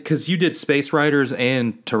you, because you did Space Riders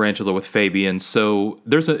and Tarantula with Fabian, so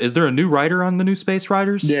is there a new writer on the new Space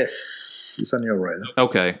Riders? Yes, it's a new writer.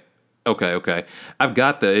 Okay. I've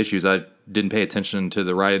got the issues. I didn't pay attention to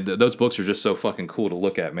the writing. Those books are just so fucking cool to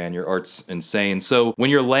look at, man. Your art's insane. So when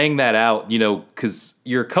you're laying that out, because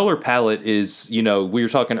your color palette is, we were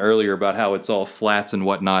talking earlier about how it's all flats and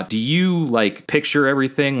whatnot. Do you like picture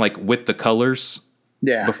everything like with the colors?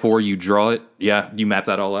 Yeah. Before you draw it? Yeah. You map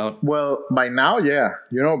that all out? Well, by now, yeah.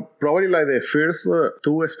 Probably like the first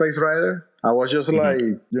two Space Rider, I was just like,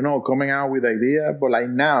 coming out with idea. But like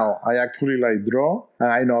now, I actually like draw.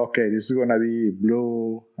 And I know, okay, this is going to be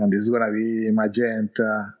blue. And this is going to be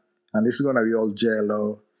magenta. And this is going to be all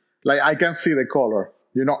yellow. Like, I can see the color.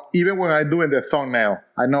 Even when I'm doing the thumbnail,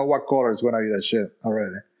 I know what color is going to be that shit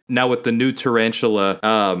already. Now with the new Tarantula,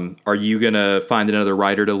 are you gonna find another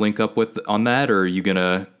writer to link up with on that, or are you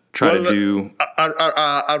gonna try to do?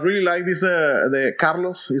 I really like this. The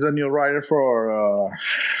Carlos is a new writer for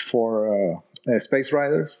Space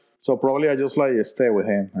Riders, so probably I just like stay with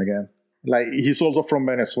him again. Like, he's also from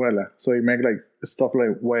Venezuela, so he make like stuff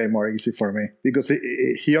like way more easy for me, because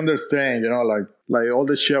he understands, like all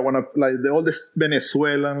the shit I wanna like all this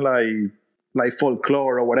Venezuelan like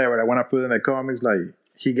folklore or whatever I wanna put in the comics, like.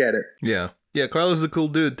 He get it. Yeah. Carlos is a cool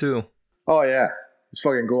dude too. Oh yeah, it's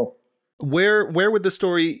fucking cool. Where would the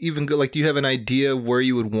story even go? Like, do you have an idea where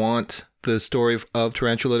you would want the story of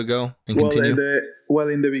Tarantula to go and continue? My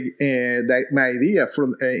idea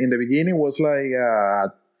from in the beginning was like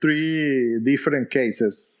 3 different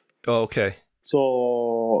cases. Oh, okay.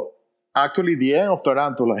 So actually, the end of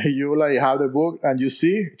Tarantula, you like have the book and you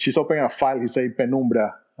see she's opening a file. He say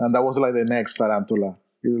Penumbra, and that was like the next Tarantula.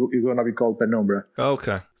 It's going to be called Penumbra.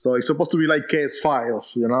 Okay. So it's supposed to be like case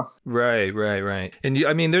files, Right.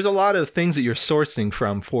 And there's a lot of things that you're sourcing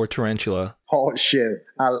from for Tarantula. Oh, shit.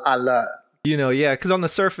 A lot. Because on the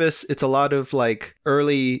surface, it's a lot of like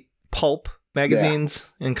early pulp magazines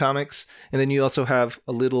and comics. And then you also have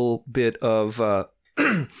a little bit of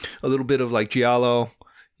like Giallo.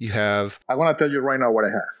 You have... I'm going to tell you right now what I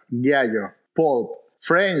have. Giallo, pulp,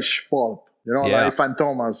 French pulp, like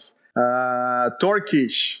Fantomas.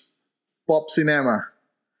 Turkish pop cinema.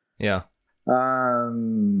 Yeah. I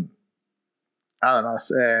don't know.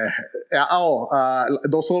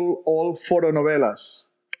 Those all photonovelas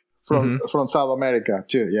from South America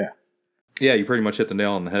too. Yeah. Yeah, you pretty much hit the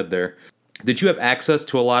nail on the head there. Did you have access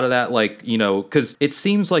to a lot of that? Like, you know, because it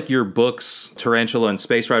seems like your books, Tarantula and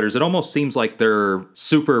Space Riders, it almost seems like they're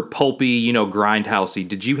super pulpy, you know, grindhousey.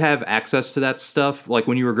 Did you have access to that stuff like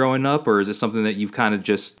when you were growing up, or is it something that you've kind of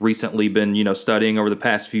just recently been, you know, studying over the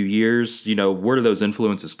past few years? You know, where do those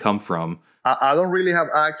influences come from? I don't really have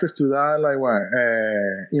access to that, like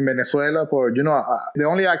in Venezuela, but you know, the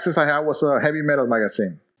only access I had was a heavy metal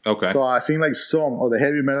magazine. Okay. So I think like some of the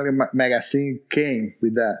heavy metal magazine came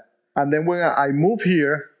with that. And then when I moved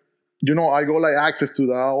here, you know, I got like access to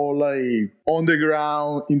that all like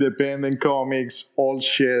underground, independent comics, all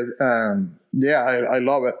shit. Yeah, I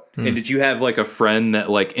love it. And did you have like a friend that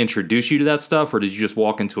like introduced you to that stuff, or did you just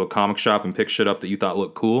walk into a comic shop and pick shit up that you thought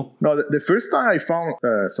looked cool? No, the first time I found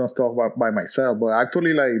some stuff by myself, but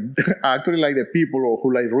actually like the people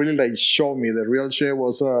who like really like showed me the real shit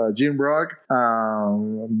was Jim Brock,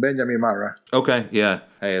 Benjamin Marra. Okay, yeah.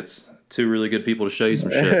 Hey, it's two really good people to show you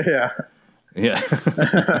some shit. Yeah.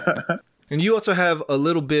 And you also have a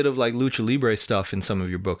little bit of like Lucha Libre stuff in some of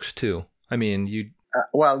your books too. I mean, you.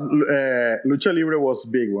 Lucha Libre was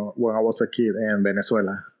big when I was a kid in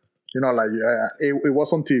Venezuela. You know, like it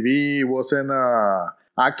was on TV. It wasn't.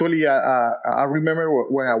 Actually, I remember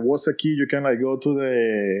when I was a kid, you can like go to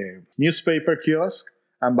the newspaper kiosk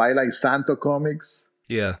and buy like Santo comics.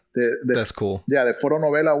 Yeah, that's cool. Yeah, the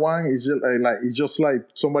fotonovela one is just like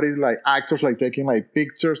somebody like actors like taking like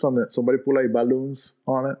pictures and then somebody put like balloons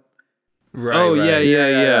on it. Right. Oh right.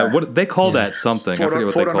 Yeah. What they call that something? I forget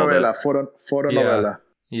what they call that. Fotonovela.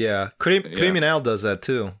 Yeah. Criminal does that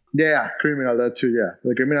too. Yeah, Criminal that too. Yeah,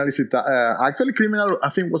 the Criminal is actually Criminal. I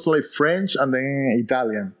think was like French and then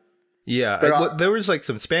Italian. Yeah, but there was like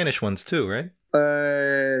some Spanish ones too, right?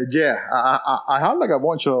 Yeah, I have like a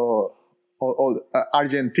bunch of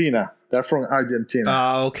Argentina. They're from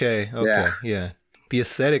Argentina. Okay. Yeah. The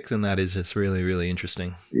aesthetics in that is just really, really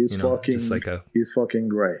interesting. It's fucking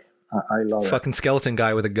great. I love it. Fucking skeleton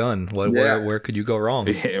guy with a gun. Where could you go wrong?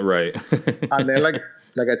 Yeah, right. And then like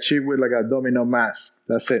a chick with like a domino mask.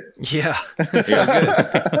 That's it. Yeah. That's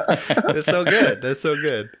so good. That's so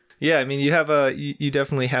good. Yeah, I mean, you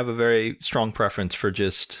definitely have a very strong preference for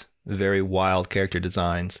just very wild character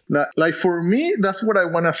designs. Like for me, that's what I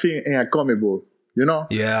want to see in a comic book, you know?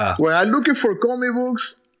 Yeah. When I'm looking for comic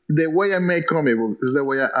books, the way I make comic books is the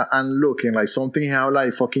way I'm looking. Like something have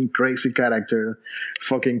like fucking crazy characters,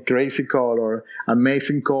 fucking crazy color,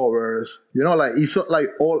 amazing covers, you know, like it's like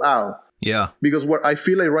all out. Yeah. Because what I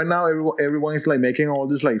feel like right now, everyone is like making all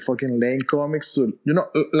these like fucking lame comics. So, you know,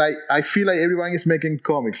 like I feel like everyone is making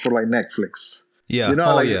comics for like Netflix. Yeah. You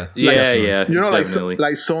know, yeah. You know,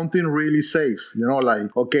 like something really safe. You know,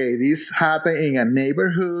 like okay, this happened in a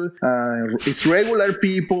neighborhood. It's regular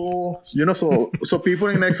people. You know, so people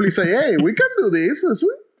in Netflix say, "Hey, we can do this. It's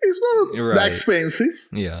not that expensive."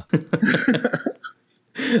 Yeah.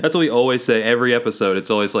 That's what we always say every episode.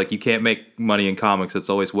 It's always like you can't make money in comics. It's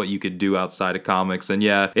always what you could do outside of comics. And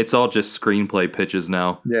yeah, it's all just screenplay pitches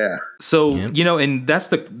now. Yeah. So, you know, and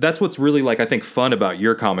that's what's really like I think fun about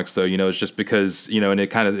your comics though, you know, is just because, you know, and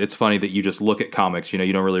it's funny that you just look at comics, you know,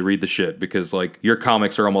 you don't really read the shit because like your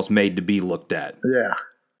comics are almost made to be looked at. Yeah.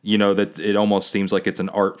 You know, that it almost seems like it's an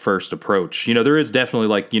art first approach. You know, there is definitely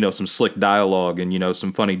like, you know, some slick dialogue and, you know,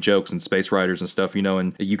 some funny jokes and Space Riders and stuff, you know,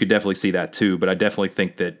 and you could definitely see that too. But I definitely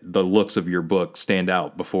think that the looks of your book stand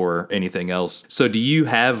out before anything else. So do you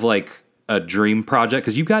have like a dream project?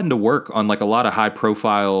 Because you've gotten to work on like a lot of high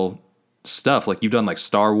profile stuff. Like you've done like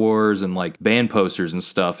Star Wars and like band posters and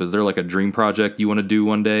stuff. Is there like a dream project you want to do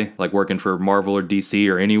one day? Like working for Marvel or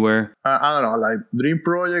DC or anywhere? I don't know. Like dream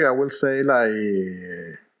project, I will say like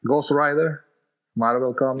Ghost Rider,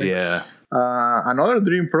 Marvel Comics. Yeah. Another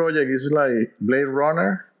dream project is like Blade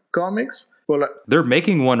Runner comics. But like, they're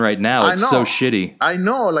making one right now. It's so shitty. I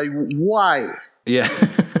know. Like, why? Yeah.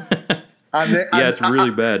 And then, it's really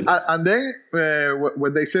bad. And then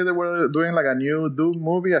when they said they were doing like a new Doom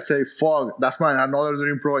movie, I say, fuck, that's another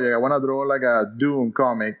dream project. I want to draw like a Doom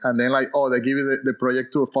comic. And then like, they give you the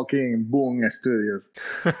project to fucking Boom Studios.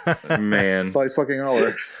 Man. So it's fucking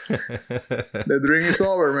over. The dream is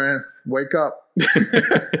over, man. Wake up.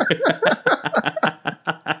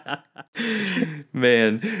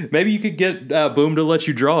 Man, maybe you could get Boom to let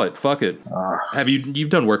you draw it. Fuck it. You've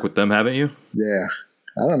done work with them, haven't you? Yeah.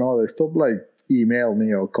 I don't know. They stopped like email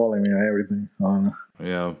me or calling me or everything.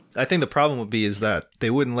 Yeah. I think the problem would be is that they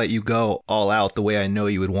wouldn't let you go all out the way I know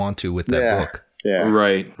you would want to with that book. Yeah.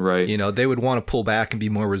 Right. You know, they would want to pull back and be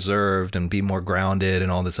more reserved and be more grounded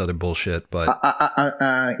and all this other bullshit. But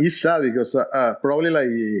it's sad because probably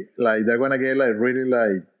like they're gonna get like really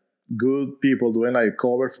like good people doing like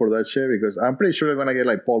cover for that shit, because I'm pretty sure they're gonna get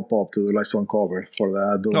like Paul Pop to do like some cover for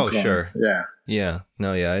that. Oh, sure. Yeah. Yeah.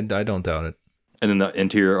 No, yeah, I don't doubt it. And then the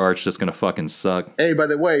interior art's just gonna fucking suck. Hey, by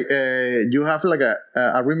the way, you have like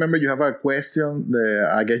I remember you have a question that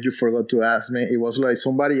I guess you forgot to ask me. It was like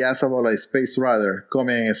somebody asked about like Space Rider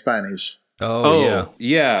coming in Spanish.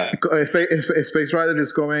 Yeah. Space Rider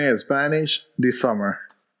is coming in Spanish this summer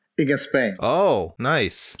in Spain. Oh,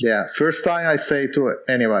 nice. Yeah, first time I say to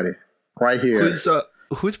anybody right here.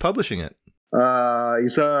 Who's publishing it?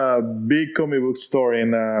 It's a big comic book store in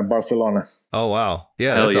Barcelona. Oh, wow.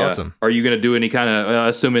 Yeah, that's awesome. Are you going to do any kind of,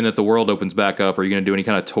 assuming that the world opens back up, are you going to do any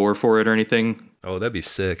kind of tour for it or anything? Oh, that'd be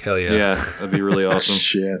sick. Hell yeah. Yeah, that'd be really awesome.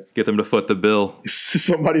 Shit. Get them to foot the bill.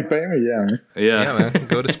 Somebody pay me, yeah. Man. Yeah, man.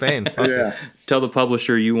 Go to Spain. Yeah. Tell the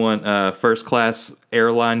publisher you want first class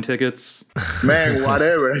airline tickets. Man,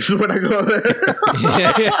 whatever. I just want to go there.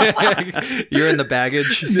 You're in the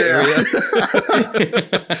baggage area.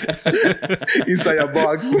 Inside a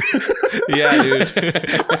box. Yeah, dude.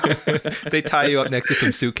 They tie you up next to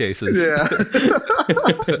some suitcases. Yeah.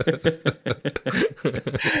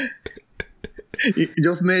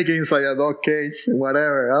 Just naked inside a dog cage,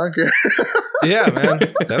 whatever. I don't care. Yeah, man,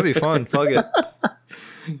 that'd be fun. Fuck it.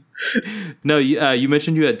 No, you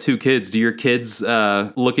mentioned you had 2 kids. Do your kids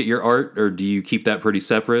look at your art, or do you keep that pretty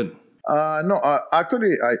separate? No,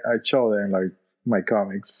 actually, I show them like my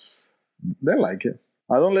comics. They like it.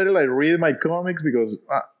 I don't let it like read my comics because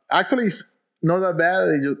actually it's not that bad.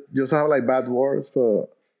 They just have like bad words, but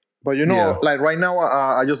you know, like right now,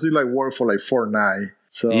 I just do like work for like Fortnite.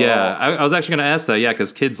 So yeah, I was actually going to ask that. Yeah,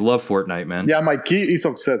 because kids love Fortnite, man. Yeah, my kid is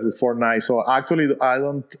obsessed with Fortnite. So actually, I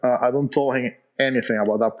don't tell him anything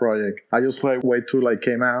about that project. I just like wait till like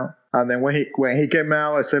came out, and then when he came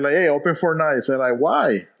out, I said like, "Hey, open Fortnite." I said like,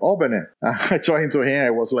 "Why? Open it." I tried to him. I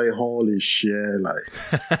was like, "Holy shit!" Like,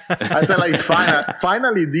 I said like,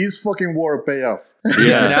 "Finally, this fucking war pay off."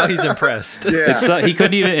 Yeah, now he's impressed. Yeah, he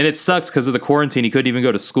couldn't even, and it sucks because of the quarantine. He couldn't even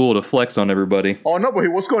go to school to flex on everybody. Oh no, but he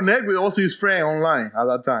was connected with also his friend online at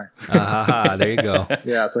that time. There you go.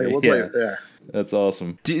 Yeah, so he was like, yeah. That's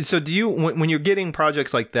awesome. So do you, when you're getting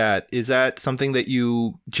projects like that, is that something that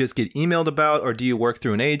you just get emailed about, or do you work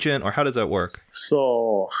through an agent, or how does that work?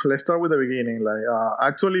 So let's start with the beginning. Like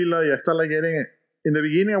actually, like I started like getting in the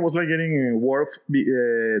beginning, I was like getting work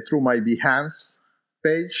through my Behance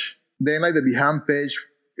page. Then like the Behance page,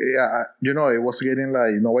 you know, it was getting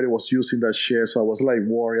like nobody was using that shit, so I was like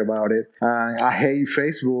worried about it. And I hate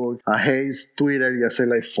Facebook, I hate Twitter. I said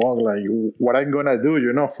like, fuck, like what I'm gonna do,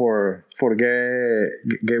 you know, for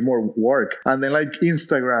get more work. And then like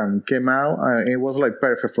Instagram came out, and it was like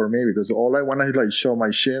perfect for me because all I want is like show my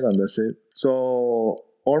shit, and that's it. So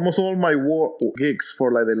almost all my gigs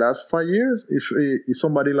for like the last 5 years, if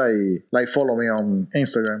somebody like follow me on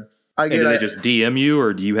Instagram. And do they just DM you,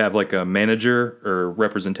 or do you have like a manager or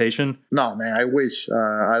representation? No, man, I wish.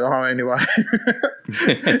 I don't have anybody.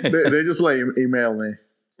 they just like email me.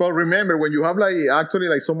 But remember, when you have like actually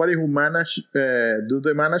like somebody who do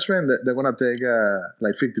the management, they're gonna take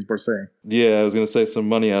like 50%. Yeah, I was gonna say some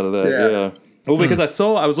money out of that. Yeah. Well, because I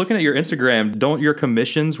was looking at your Instagram. Don't your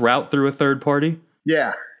commissions route through a third party?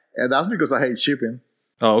 Yeah, and that's because I hate shipping.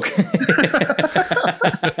 Oh, okay.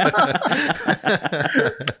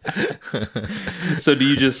 So do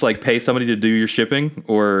you just like pay somebody to do your shipping,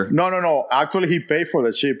 or? No. Actually, he paid for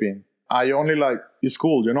the shipping. I only like, it's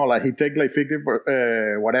cool, you know, like he take like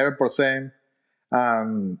 50%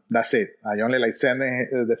 that's it. I only like send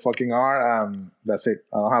the fucking art, that's it.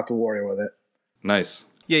 I don't have to worry about it. Nice.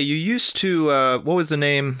 Yeah, you used to, what was the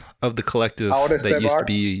name of the collective that used to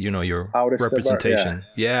be, you know, your representation?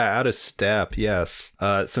 Yeah, Out of Step, yes.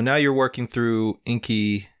 So now you're working through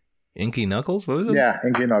Inky Knuckles? What was it? Yeah,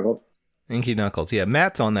 Inky Knuckles. Inky Knuckles, yeah.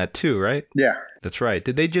 Matt's on that too, right? Yeah. That's right.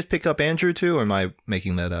 Did they just pick up Andrew too, or am I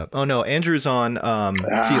making that up? Oh, no, Andrew's on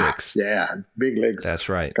Felix. Yeah, big legs. That's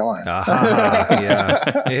right. Come on.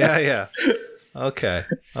 Yeah. Okay.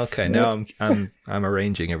 Now I'm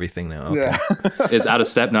arranging everything now. Okay. Yeah. Is Out of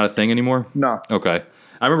Step not a thing anymore? No. Okay.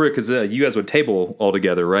 I remember it because you guys would table all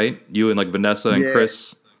together, right? You and like Vanessa and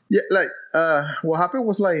Chris. Yeah, like what happened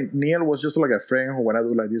was like Neil was just like a friend who wanna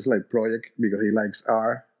do like this like project because he likes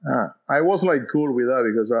art. I was like cool with that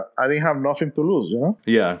because I didn't have nothing to lose, you know?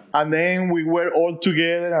 Yeah. And then we were all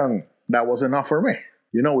together, and that was enough for me.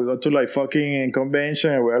 You know, we got to like fucking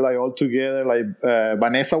convention, and we were like all together. Like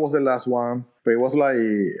Vanessa was the last one, but it was like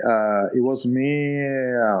it was me,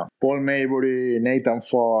 Paul Maybury, Nathan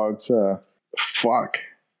Fox,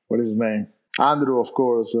 what is his name? Andrew, of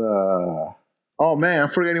course. Oh man, I'm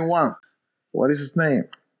forgetting one. What is his name?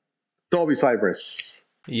 Toby Cypress.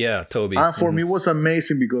 Yeah, Toby. And for me, it was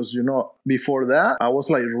amazing because, before that, I was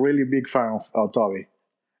like really big fan of Toby.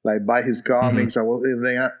 Like, buy his comics. I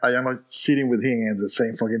am like sitting with him at the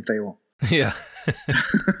same fucking table. Yeah.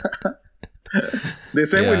 The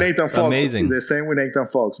same with Nathan Fox. Amazing. The same with Nathan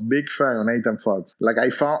Fox. Big fan of Nathan Fox. Like, I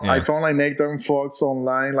found like Nathan Fox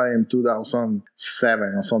online like in 2007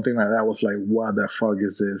 or something like that. I was like, what the fuck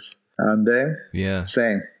is this? And then,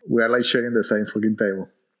 same. We are like sharing the same fucking table.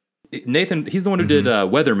 Nathan, he's the one who did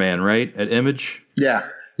Weatherman, right? At Image? Yeah.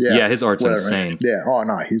 Yeah, his art's insane. Yeah. Oh,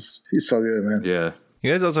 no. He's so good, man. Yeah.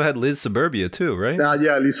 You guys also had Liz Suburbia too, right?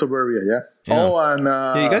 Yeah, Liz Suburbia, yeah. Oh, and...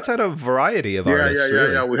 you guys had a variety of artists,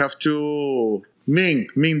 really. Yeah. We have Ming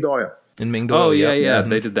Doyle. And Ming Doyle, Oh, yeah.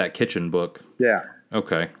 They did that kitchen book. Yeah.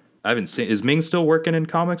 Okay. I haven't seen... Is Ming still working in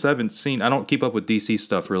comics? I don't keep up with DC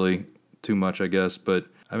stuff really too much, I guess, but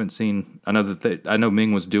I haven't seen... I know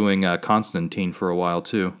Ming was doing Constantine for a while,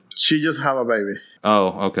 too. She just had a baby. Oh,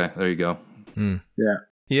 okay. There you go. Yeah.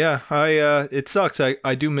 Yeah, it sucks.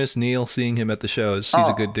 I do miss Neil, seeing him at the shows. He's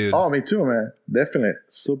a good dude. Oh, me too, man. Definitely.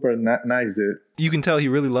 Super nice dude. You can tell he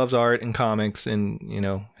really loves art and comics and,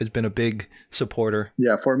 has been a big supporter.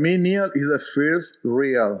 Yeah, for me, Neil is the first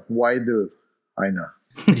real white dude I know.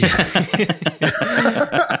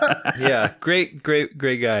 Yeah, great guy. Like,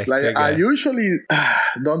 great guy. I usually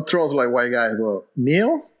don't trust like white guys, but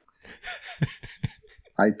Neil...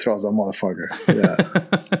 I trust that motherfucker. Yeah.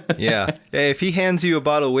 Yeah. Hey, if he hands you a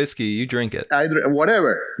bottle of whiskey, you drink it.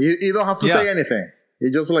 Whatever. You don't have to say anything.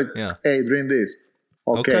 You just like, hey, drink this.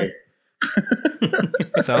 Okay.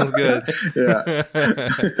 Sounds good. Yeah.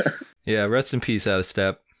 Yeah. Rest in peace, Out of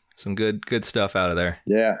Step. Some good stuff out of there.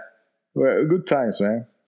 Yeah. Well, good times, man.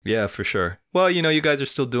 Yeah, for sure. Well, you guys are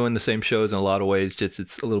still doing the same shows in a lot of ways. Just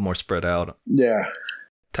it's a little more spread out. Yeah.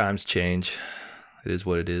 Times change. It is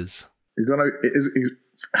what it is.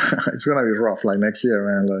 It's gonna be rough like next year,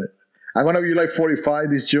 man. Like, I'm gonna be like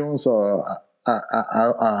 45 this June, so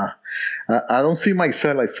I don't see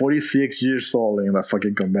myself like 46 years old in a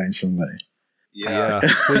fucking convention. Like, yeah.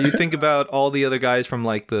 Well, you think about all the other guys from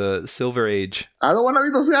like the Silver Age. I don't want to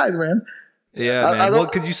be those guys, man. Yeah, man. Well,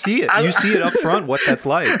 because you see it. You see it up front, what that's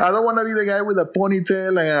like. I don't want to be the guy with a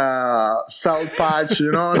ponytail and a salt patch,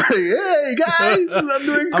 Like, hey, guys, I'm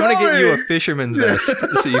doing I'm going to get you a fisherman's vest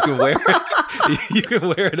so you can wear it. You can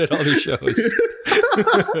wear it at all the shows.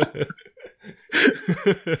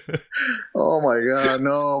 Oh, my God.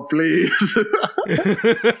 No, please.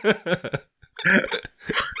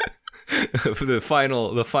 the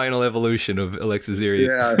final evolution of Alexis Ziri.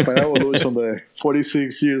 Yeah, final evolution. The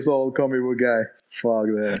 46 years old comic book guy. Fuck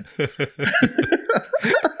that.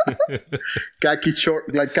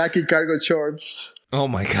 khaki cargo shorts. Oh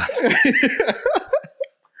my God.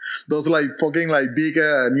 Those like fucking like big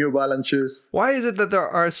New Balance shoes. Why is it that there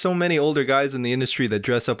are so many older guys in the industry that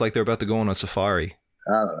dress up like they're about to go on a safari?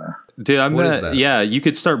 I don't know. Dude, you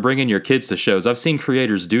could start bringing your kids to shows. I've seen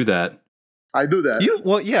creators do that. I do that.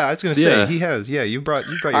 I was going to say he has. Yeah, you brought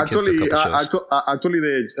your kids to a couple shows. Actually,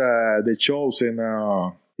 the shows in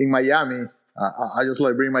Miami, I just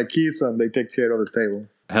like bring my kids and they take care of the table.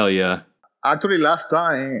 Hell yeah! Actually, last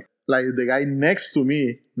time, like the guy next to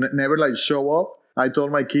me never like show up. I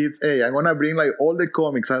told my kids, hey, I'm gonna bring like all the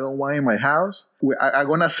comics I don't want in my house. I'm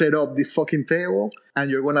gonna set up this fucking table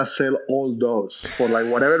and you're gonna sell all those for like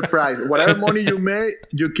whatever price. Whatever money you make,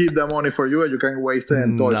 you keep the money for you and you can waste it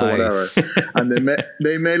in toys or whatever. And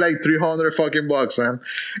they made like $300 fucking bucks, man.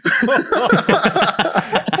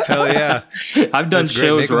 Hell yeah. I've done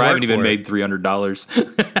shows where I haven't even made $300.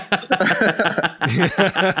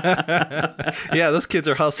 Yeah, those kids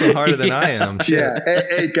are hustling harder than I am. Shit. Yeah,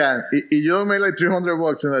 hey, Can, if you don't make like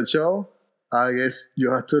 $300 in that show, I guess you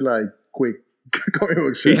have to like quit comic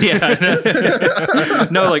book shit. Yeah.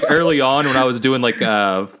 No, like early on when I was doing like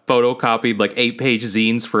photocopied like 8-page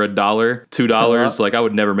zines for $1, $2, like I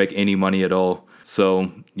would never make any money at all.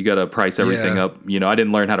 So you got to price everything up. I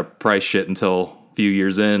didn't learn how to price shit until a few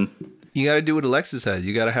years in. You got to do what Alexis had.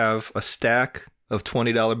 You got to have a stack of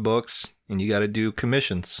 $20 books and you got to do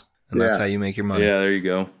commissions. And that's how you make your money. Yeah, there you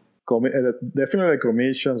go. Definitely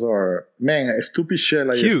commissions or, man, stupid shit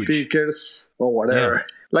like stickers or whatever. Yeah.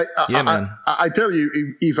 Like, man. I tell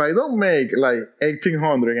you, if I don't make like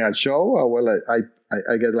 1,800 in a show,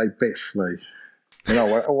 I get like pissed. Like,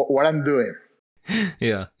 what I'm doing.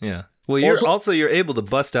 Yeah. Well, you're able to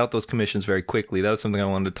bust out those commissions very quickly. That was something I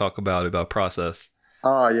wanted to talk about process.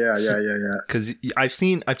 Oh yeah. Because I've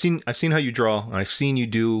seen how you draw, and I've seen you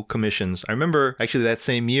do commissions. I remember actually that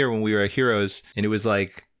same year when we were at Heroes, and it was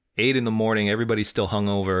like 8 a.m. Everybody's still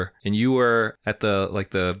hungover, and you were at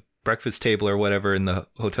the breakfast table or whatever in the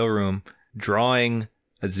hotel room drawing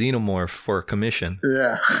a Xenomorph for a commission.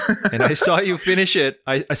 Yeah. And I saw you finish it.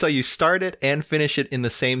 I saw you start it and finish it in the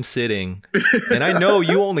same sitting. And I know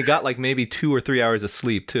you only got like maybe 2 or 3 hours of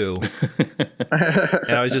sleep too.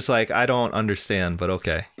 And I was just like, I don't understand, but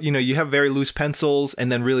okay. You know, you have very loose pencils,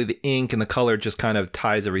 and then really the ink and the color just kind of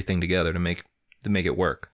ties everything together to make it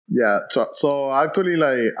work. Yeah. So actually,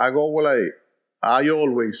 like I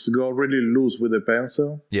always go really loose with the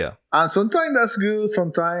pencil. Yeah. And sometimes that's good.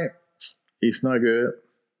 Sometimes it's not good.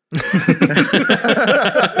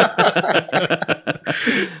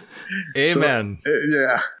 Amen. So,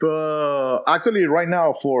 yeah. But actually, right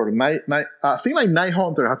now for I think like Night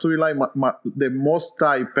Hunter has to be like the most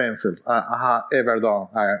type pencil I have ever done.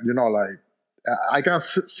 I can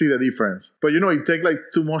see the difference. But it takes like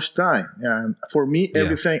too much time. And for me,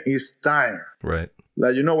 everything is time. Right.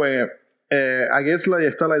 Like, when I guess like I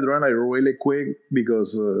start like drawing like really quick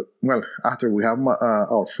because, after we have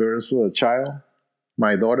our first child,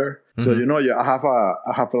 my daughter. Mm-hmm. So,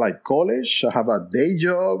 I have like college, I have a day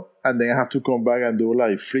job, and then I have to come back and do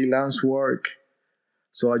like freelance work.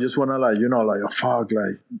 So I just want to like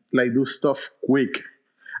do stuff quick.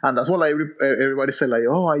 And that's what everybody say, like,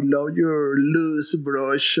 oh, I love your loose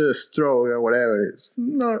brush stroke or whatever it is.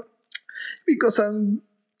 No, because I'm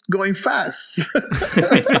going fast.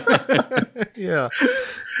 Yeah.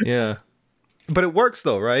 Yeah. But it works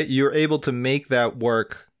though, right? You're able to make that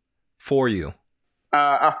work for you.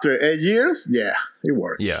 After 8 years, yeah, it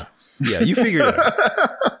works. Yeah. Yeah, you figured it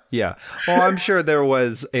out. Yeah. Oh, I'm sure there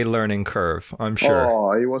was a learning curve. I'm sure.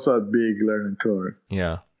 Oh, it was a big learning curve.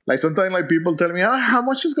 Yeah. Like sometimes like people tell me, how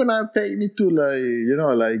much is gonna take me to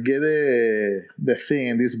get the thing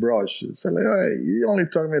in this brush? So like, you only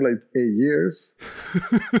took me like 8 years.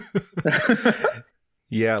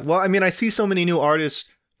 Yeah. Well, I mean, I see so many new artists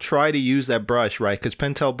try to use that brush, right? Because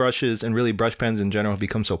Pentel brushes and really brush pens in general have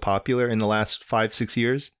become so popular in the last 5-6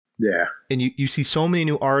 years. Yeah. And you see so many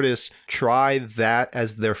new artists try that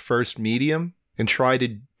as their first medium and try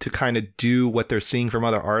to kind of do what they're seeing from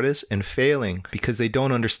other artists and failing because they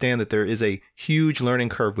don't understand that there is a huge learning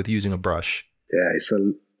curve with using a brush.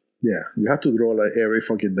 Yeah, you have to draw like every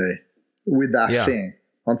fucking day with that thing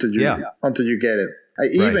until you get it.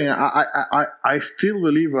 I still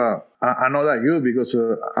believe I'm not that good because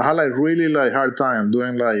I had like really like hard time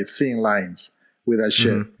doing like thin lines with that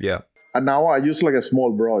shit. Mm-hmm. Yeah. And now I use like a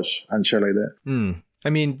small brush and shit like that. I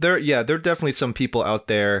mean, there are definitely some people out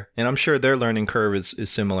there, and I'm sure their learning curve is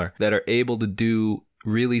similar, that are able to do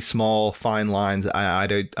really small, fine lines. I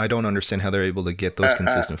don't understand how they're able to get those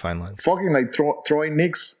consistent fine lines. Fucking like Troy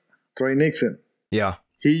Nixon. Yeah.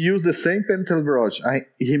 He used the same Pentel brush.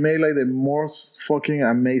 He made like the most fucking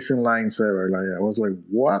amazing lines ever. Like I was like,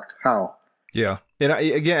 what? How? Yeah. And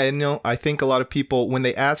I think a lot of people, when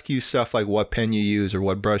they ask you stuff like what pen you use or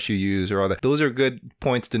what brush you use or all that, those are good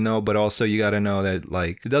points to know, but also you got to know that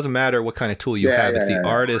like it doesn't matter what kind of tool you have. It's the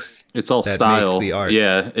artist. It's all that style. Makes the art.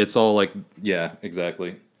 Yeah. It's all like, yeah,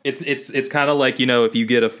 exactly. It's kind of like, if you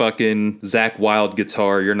get a fucking Zakk Wylde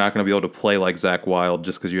guitar, you're not going to be able to play like Zakk Wylde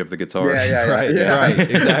just because you have the guitar. Right,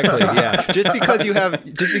 exactly. Yeah. Just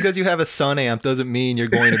because you have a Sun amp doesn't mean you're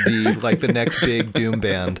going to be like the next big doom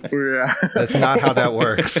band. Yeah. That's not how that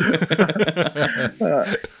works.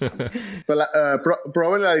 But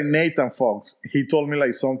probably like Nathan Fox, he told me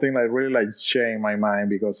like something like really like changed my mind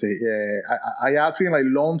because I asked him like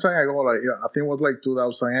long time ago, like I think it was like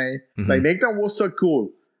 2008. Mm-hmm. Like Nathan was so cool.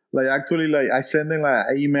 Like actually, like I sent him like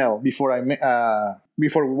an email before we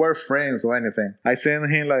were friends or anything. I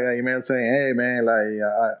sent him like an email saying, "Hey man, like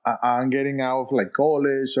I'm getting out of like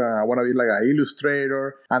college. I want to be like an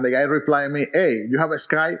illustrator." And the guy replied me, "Hey, you have a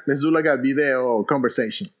Skype? Let's do like a video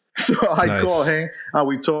conversation." So I called him and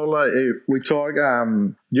we talk. I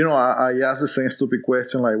asked the same stupid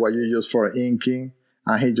question like, "What you use for inking?"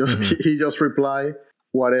 And he just replied,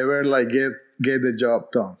 "Whatever, like get the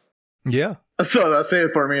job done." Yeah. So that's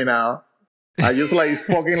it for me now. I just like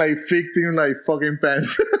fucking like 15 like fucking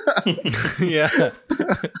pens. Yeah.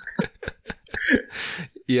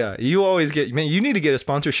 Yeah. You always get, man, you need to get a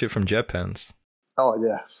sponsorship from Jet Pens. Oh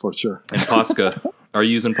yeah, for sure. And Posca. Are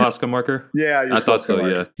you using Posca marker? Yeah, I thought so.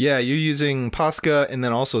 Marker. Yeah. Yeah, you're using Posca and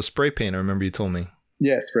then also spray paint. I remember you told me.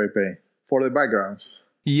 Yeah, spray paint for the backgrounds.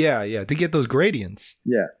 Yeah, to get those gradients.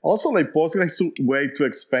 Yeah. Also, like, Posca is way too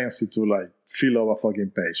expensive to, like, fill up a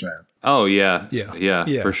fucking page, man. Oh, yeah,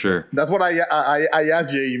 for sure. That's what I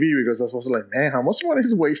asked JV because I was like, man, how much money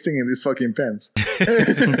is wasting in these fucking pens?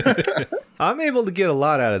 I'm able to get a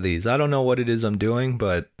lot out of these. I don't know what it is I'm doing,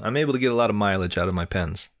 but I'm able to get a lot of mileage out of my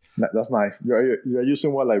pens. That's nice. You're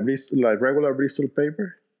using what, like regular Bristol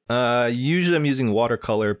paper? Usually I'm using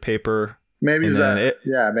watercolor paper. Maybe it's that.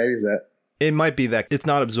 Maybe it's that. It might be that it's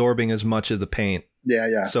not absorbing as much of the paint.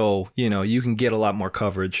 Yeah. So, you can get a lot more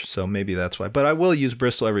coverage. So maybe that's why. But I will use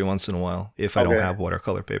Bristol every once in a while if I don't have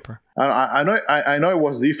watercolor paper. I know it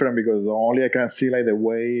was different because only I can see like the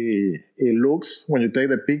way it looks when you take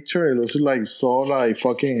the picture. It looks like so like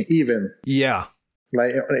fucking even. Yeah.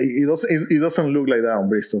 Like it doesn't look like that on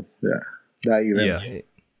Bristol. Yeah. That even. Yeah.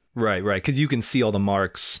 Right. Because you can see all the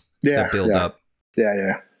marks that build up.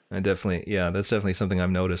 Yeah. That's definitely something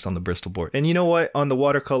I've noticed on the Bristol board. And you know what? On the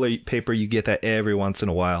watercolor paper, you get that every once in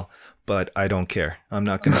a while, but I don't care. I'm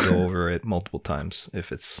not going to go over it multiple times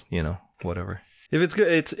if it's, whatever. If it's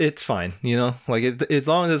good, it's fine, like as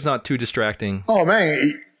long as it's not too distracting. Oh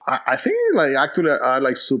man, I think like actually are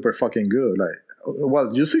like super fucking good. Like,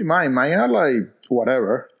 well, you see mine are like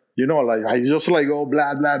whatever, like I just like go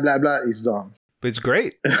blah, blah, blah, blah. It's done. But it's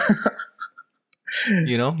great.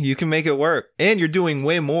 You can make it work, and you're doing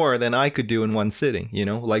way more than I could do in one sitting,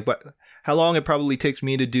 like, but how long it probably takes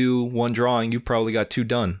me to do one drawing, you probably got 2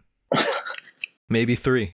 done, maybe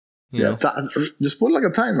 3, you know? Just put like a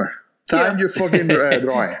timer, your fucking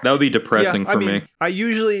drawing. That would be depressing for me. I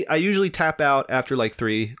usually tap out after like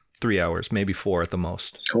 3 hours, maybe 4 at the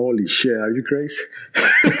most. Holy shit, are you crazy?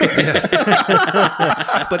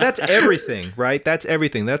 But that's everything, right? That's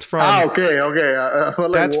everything. That's from okay. I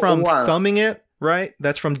thought like that's from thumbing it. Right?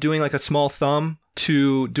 That's from doing like a small thumb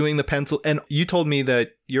to doing the pencil. And you told me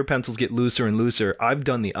that your pencils get looser and looser. I've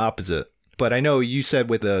done the opposite. But I know you said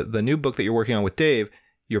with the new book that you're working on with Dave,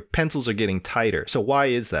 your pencils are getting tighter. So why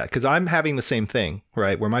is that? Because I'm having the same thing,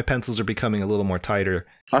 right? Where my pencils are becoming a little more tighter.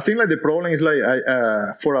 I think like the problem is like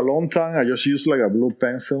for a long time, I just used like a blue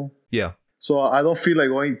pencil. Yeah. So I don't feel like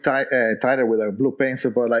going tighter with a blue pencil.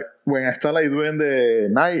 But like when I start like doing the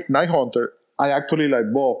Night Hunter, I actually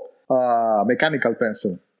like bought mechanical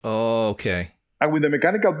pencil. Oh, okay. And with the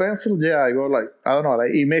mechanical pencil, I go like, I don't know,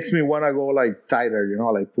 like it makes me want to go like tighter,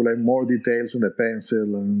 like put like more details in the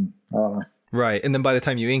pencil and right. And then by the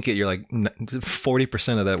time you ink it, you're like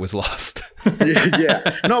 40% of that was lost.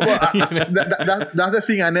 Yeah. No, but that's the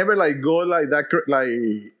thing. I never like go like that,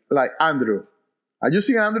 like Andrew. Are you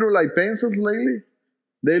seeing Andrew like pencils lately?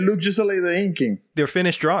 They look just like the inking. They're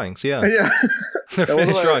finished drawings. Yeah. Yeah. They're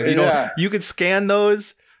finished drawings. You could scan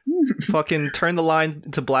those. Fucking turn the line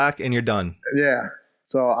to black and you're done. Yeah.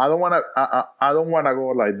 So I don't want to go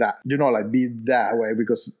like that. Like be that way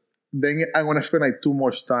because then I'm going to spend like too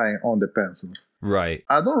much time on the pencil. Right.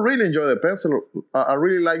 I don't really enjoy the pencil. I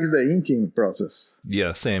really like the inking process.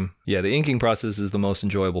 Yeah, same. Yeah, the inking process is the most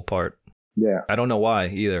enjoyable part. Yeah. I don't know why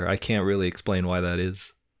either. I can't really explain why that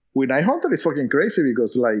is. With Night Hunter, it's fucking crazy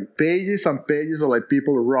because like pages and pages of like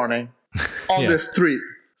people running on the street.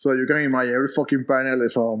 So you can imagine every fucking panel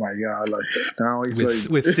is, oh my God, like now it's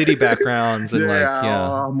with city backgrounds and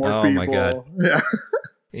more people. My God.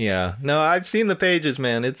 Yeah. No, I've seen the pages,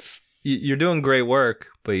 man. You're doing great work,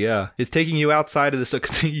 but it's taking you outside of this.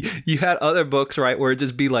 Cause you had other books, right, where it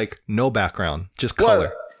just be like no background, just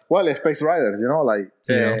color. Well, Space Rider, like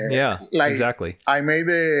exactly. I made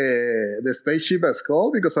the spaceship a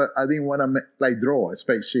skull because I didn't want to draw a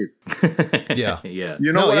spaceship. Yeah.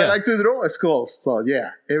 I like to draw a skull. So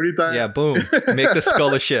every time. Yeah, boom, make the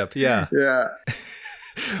skull a ship. Yeah. Yeah.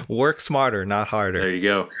 Work smarter, not harder. There you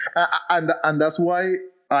go. And that's why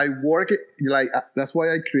I work that's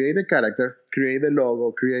why I create a character, create the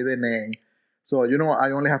logo, create the name. So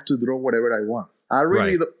I only have to draw whatever I want. I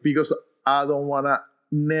really because I don't want to.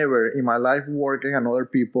 Never in my life working another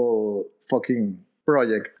people fucking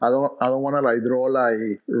project. I don't want to draw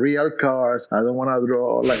like real cars. I don't want to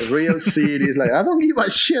draw like real cities. Like I don't give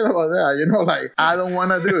a shit about that. I don't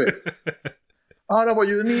want to do it. Oh no, but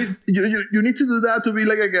you need to do that to be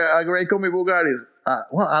like a great comic book artist.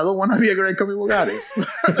 Well, I don't want to be a great comic book artist.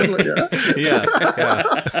 Yeah.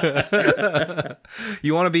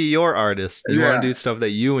 You want to be your artist. You want to do stuff that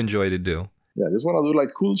you enjoy to do. Yeah, I just want to do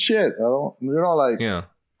like cool shit. I don't,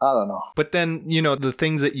 I don't know. But then, the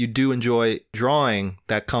things that you do enjoy drawing,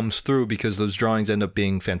 that comes through because those drawings end up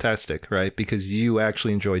being fantastic, right? Because you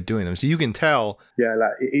actually enjoy doing them. So you can tell. Yeah,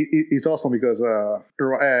 like it's awesome because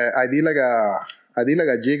I did like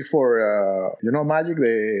a jig for Magic,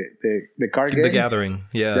 the card game. The Gathering.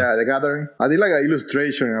 Yeah. Yeah, The Gathering. I did like an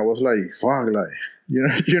illustration and I was like, fuck, like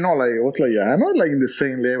like it was like I'm not like in the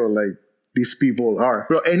same level like these people are.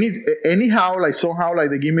 Bro, anyhow, like somehow,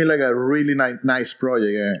 like they give me like a really nice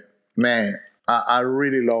project. Man, I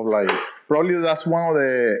really love like probably that's one of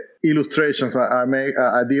the illustrations I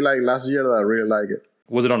did like last year that I really like it.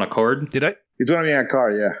 Was it on a card? Did I? It's gonna be a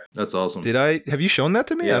card, yeah. That's awesome. Have you shown that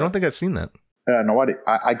to me? Yeah. I don't think I've seen that. Nobody.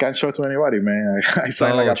 I can't show it to anybody, man. I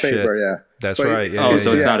signed like a paper, yeah. That's but right.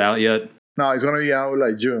 So it's not out yet? No, it's gonna be out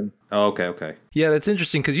like June. Oh, okay. Yeah, that's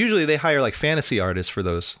interesting because usually they hire like fantasy artists for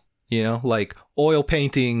those, like oil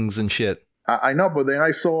paintings and shit. I know, but then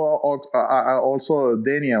I saw also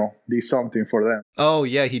Daniel did something for them. Oh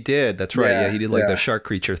yeah, he did. That's right. Yeah, he did like the shark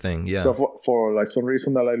creature thing. Yeah. So for like some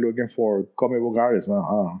reason they're like looking for comic book artists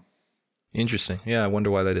now. Interesting. Yeah, I wonder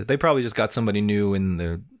why that is. They probably just got somebody new in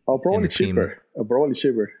the probably cheaper. Probably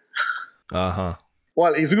cheaper. Uh-huh.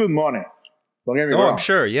 Well, it's good money. Don't get me wrong. I'm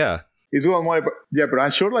sure. Yeah. It's good money, but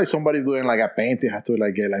I'm sure like somebody doing like a painting has to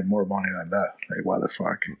like get like more money than that. Like what the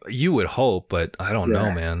fuck? You would hope, but I don't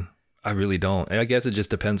know, man. I really don't. I guess it just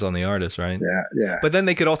depends on the artist, right? Yeah. But then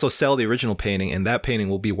they could also sell the original painting, and that painting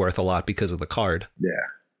will be worth a lot because of the card. Yeah.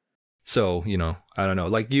 So, I don't know.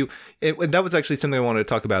 Like that was actually something I wanted to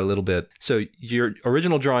talk about a little bit. So your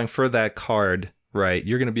original drawing for that card, right?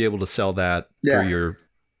 You're going to be able to sell that through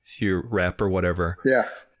your rep or whatever. Yeah.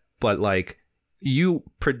 But like you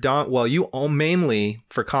mainly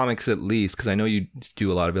for comics at least, because I know you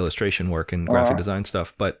do a lot of illustration work and graphic design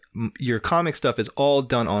stuff, but your comic stuff is all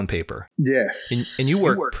done on paper. Yes. And you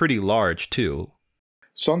work pretty large too.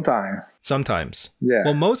 Sometimes. Yeah.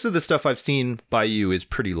 Well, most of the stuff I've seen by you is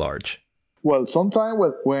pretty large. Well, sometimes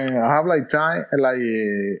when I have like time,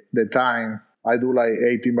 the time, I do like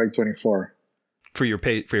 18 by 24. For your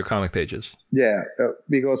comic pages. Yeah,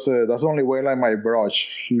 because that's the only way like my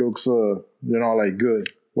brush looks, like good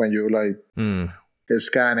when you like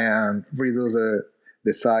scan it and reduce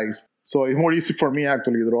the size. So it's more easy for me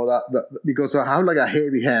actually to draw that because I have like a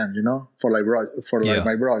heavy hand, for my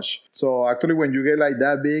brush. So actually, when you get like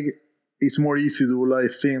that big, it's more easy to do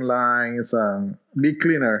like thin lines and be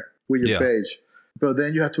cleaner with your page. But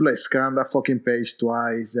then you have to like scan that fucking page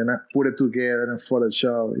twice and put it together in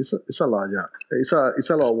Photoshop. It's a lot, yeah. It's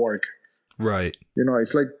a lot of work. Right.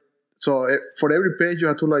 It's like for every page you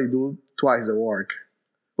have to like do twice the work.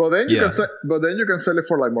 But then you can sell it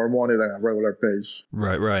for like more money than a regular page.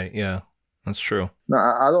 Right. Yeah, that's true. No,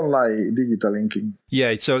 I don't like digital inking.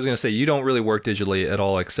 Yeah, so I was gonna say you don't really work digitally at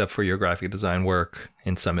all, except for your graphic design work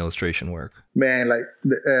and some illustration work. Man, like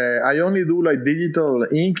I only do like digital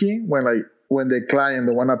inking when the client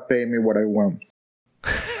don't want to pay me what I want.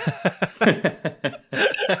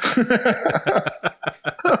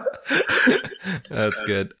 That's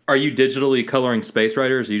good. Are you digitally coloring Space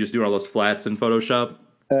Riders? Are you just doing all those flats in Photoshop?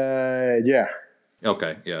 Yeah.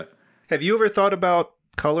 Okay, yeah. Have you ever thought about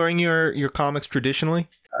coloring your comics traditionally?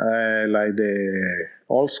 Like the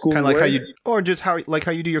old school kind of like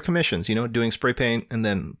how you do your commissions, doing spray paint and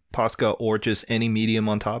then Posca or just any medium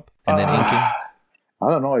on top and then inking? I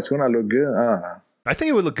don't know. It's going to look good. I don't know. I think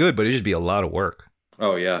it would look good, but it'd just be a lot of work.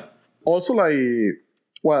 Oh, yeah. Also, I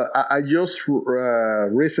just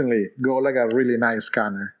recently got like a really nice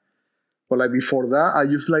scanner. But like before that, I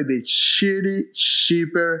used like the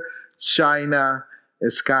cheaper China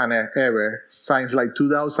scanner ever since like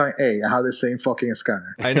 2008. I have the same fucking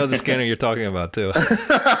scanner. I know the scanner you're talking about too.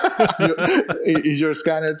 Is your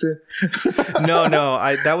scanner too? No.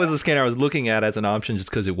 That was the scanner I was looking at as an option just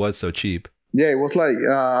because it was so cheap. Yeah, it was like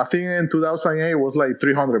I think in 2008 it was like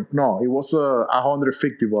 300. No, it was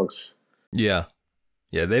 $150. Yeah,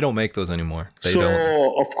 they don't make those anymore. They so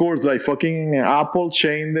don't. Of course, like fucking Apple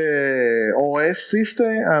changed the OS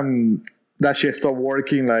system, and that shit stopped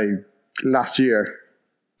working like last year.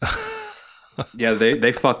 Yeah,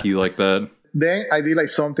 they fuck you like that. Then I did like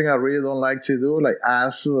something I really don't like to do, like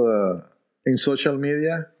ask in social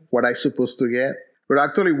media what I supposed to get, but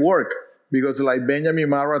actually work. Because like Benjamin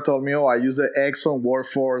Marra told me, I use the Exxon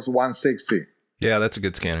Workforce 160. Yeah, that's a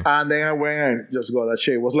good scanner. And then I went and just got that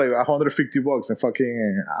shit. It was like $150 in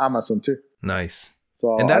fucking Amazon too. Nice.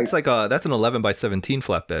 So that's that's an 11 by 17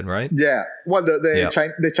 flatbed, right? Yeah. Well,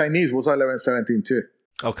 the Chinese was 11/17 too.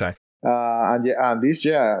 Okay. And this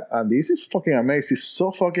is fucking amazing. It's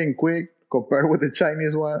so fucking quick compared with the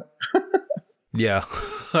Chinese one. Yeah,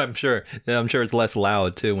 I'm sure it's less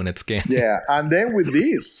loud too when it's scanned. Yeah, and then with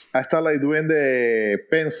this, I start like doing the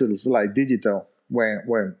pencils like digital when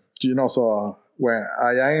so when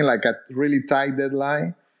I am in like a really tight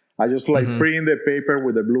deadline, I just like print the paper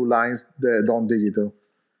with the blue lines done digital.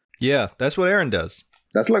 Yeah, that's what Aaron does.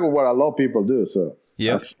 That's like what a lot of people do. So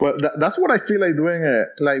yeah, that's what I feel like doing.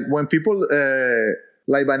 Like when people.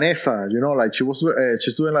 Like Vanessa, like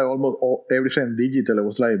she's doing like almost everything digital. It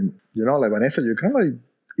was like, like Vanessa, you can like,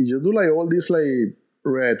 if you do like all this like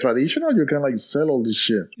traditional, you can like sell all this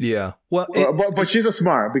shit. Yeah. Well, but she's a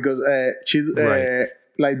smart because she's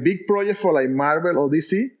like big project for like Marvel or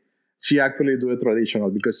DC. She actually do it traditional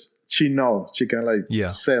because she knows she can like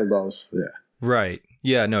sell those. Yeah. Right.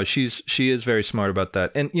 Yeah, no, she is very smart about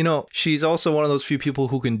that. And, you know, she's also one of those few people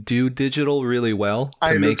who can do digital really well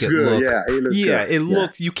to make it good. look. Yeah, it looks yeah, good. it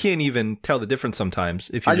looks, you can't even tell the difference sometimes.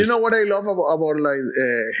 If you and you know what I love about like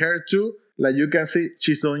her too? Like you can see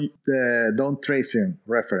she's don't tracing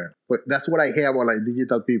reference. But that's what I hear about like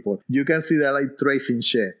digital people. You can see that like tracing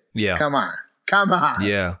shit. Yeah. Come on.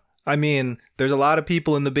 Yeah. I mean, there's a lot of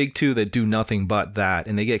people in the big two that do nothing but that,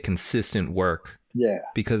 and they get consistent work. Yeah.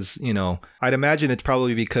 Because, you know, I'd imagine it's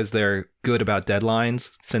probably because they're good about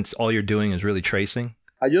deadlines, since all you're doing is really tracing.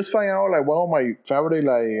 I just find out like one of my favorite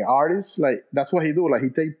like artists, like that's what he do. Like he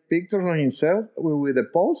take pictures of himself with the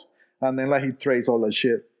post, and then like he trace all that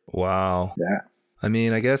shit. Wow. Yeah. I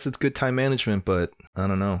mean, I guess it's good time management, but I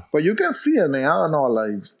don't know. But you can see it, man. I don't know,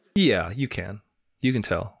 like. Yeah, you can. You can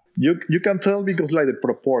tell. You can tell because like the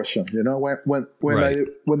proportion, you know, when right. like,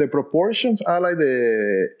 when the proportions are like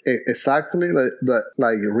exactly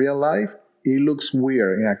like real life, it looks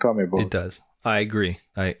weird in a comic book. It does. I agree.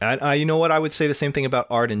 I you know what, I would say the same thing about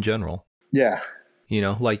art in general. Yeah. You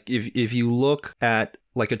know, like if you look at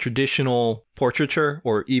like a traditional portraiture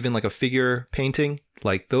or even like a figure painting,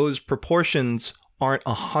 like those proportions aren't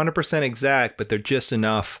 100% exact, but they're just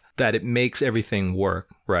enough that it makes everything work,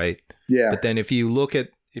 right? Yeah. But then if you look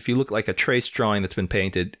like a trace drawing that's been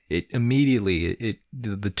painted, it immediately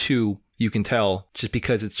the two, you can tell just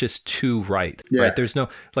because it's just too right. Yeah. Right? There's no,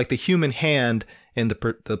 like, the human hand and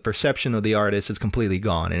the perception of the artist is completely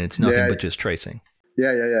gone, and it's nothing but just tracing.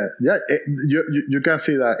 Yeah. You can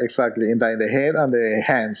see that exactly in the head and the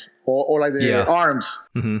hands or like the arms.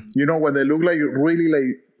 Mm-hmm. You know, when they look like really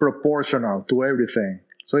like proportional to everything.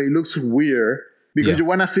 So it looks weird because you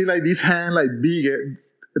want to see like this hand like bigger,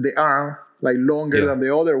 the arm like longer than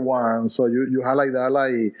the other one. So you have like that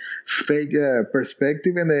like fake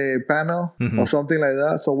perspective in the panel or something like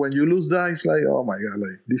that. So when you lose that, it's like, oh my God,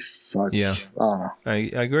 like this sucks. Yeah. I don't know.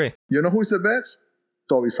 I agree. You know who's the best?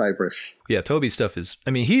 Toby Cypress. Yeah, Toby's stuff is,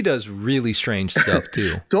 I mean, he does really strange stuff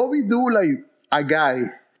too. Toby do like a guy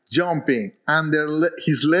jumping and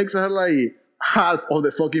his legs are like half of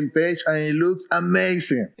the fucking page and it looks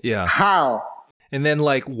amazing. Yeah. How? And then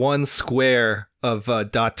like one square of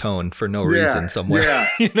dot tone for no reason somewhere. Yeah.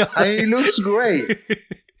 You know? And it looks great.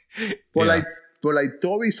 But like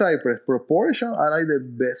Toby Cypress proportion, I like the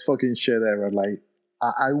best fucking shit ever. Like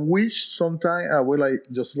I wish sometime I would like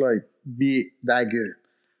just like be that good.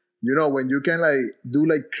 You know, when you can like do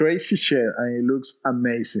like crazy shit and it looks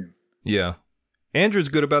amazing. Yeah. Andrew's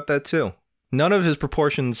good about that too. None of his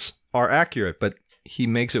proportions are accurate, but he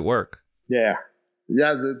makes it work. Yeah.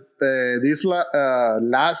 Yeah, this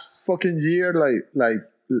last fucking year, like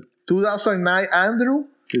 2009 Andrew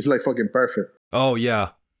is like fucking perfect. Oh, yeah.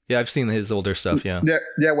 Yeah, I've seen his older stuff, yeah.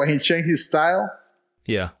 Yeah, when he changed his style.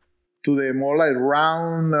 Yeah. To the more like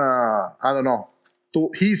round, I don't know,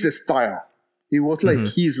 to his style. It was like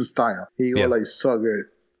his style. He was like so good.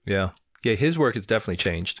 Yeah. Yeah, his work has definitely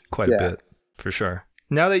changed quite a bit, for sure.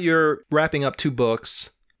 Now that you're wrapping up 2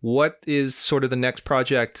 books, what is sort of the next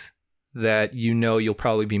project that you know you'll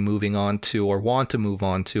probably be moving on to or want to move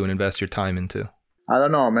on to and invest your time into? I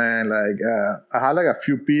don't know, man. Like, I had like a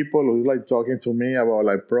few people who's like talking to me about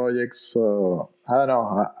like projects. So I don't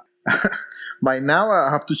know. By now,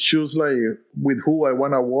 I have to choose like with who I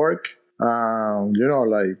want to work. You know,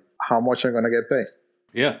 like how much I'm gonna get paid.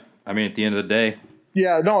 Yeah, I mean, at the end of the day.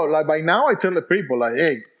 Yeah, no. Like by now, I tell the people like,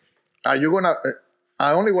 hey, are you gonna?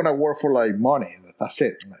 I only want to work for like money. That's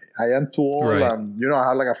it. Like, I am too old. Right. You know, I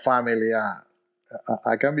have like a family.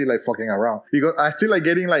 I can't be like fucking around because I still like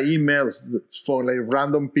getting like emails from like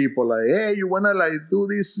random people like, hey, you wanna like do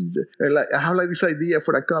this? And, like I have like this idea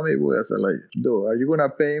for a comic book. I said like, dude, are you gonna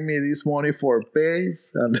pay me this money for page?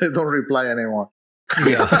 And they don't reply anymore.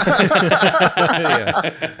 Yeah.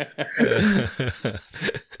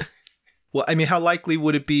 Well, I mean, how likely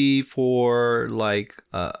would it be for like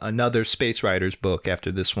another Space Riders book after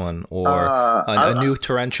this one, or a new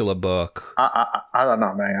Tarantula book? I don't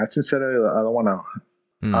know, man. I sincerely, I don't want to.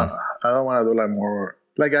 I don't want to do like more.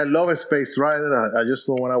 Like I love a Space Rider. I just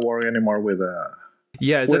don't want to work anymore with.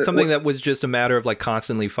 Yeah, is that something that was just a matter of like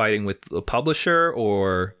constantly fighting with the publisher,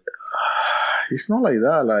 or? It's not like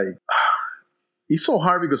that. Like. It's so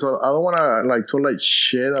hard because I don't want to like talk like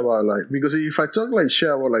shit about like, because if I talk like shit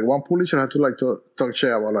about like one publisher, I have to like talk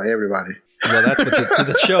shit about like everybody. Well, that's what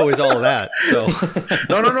the show is all that. So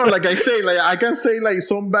no. Like I say, like I can say like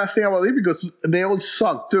some bad thing about it because they all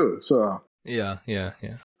suck too. So yeah.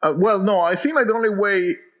 Well, no, I think like the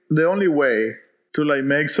only way to like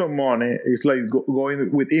make some money is like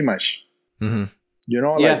going with Image. Mm-hmm. You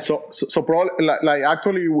know, like so probably like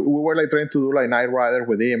actually we were like trying to do like Knight Rider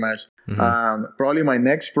with Image. Probably my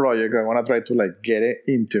next project I want to try to like get it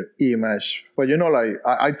into Image. But you know, like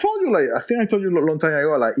I told you, like I think I told you a long time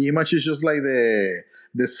ago, like Image is just like the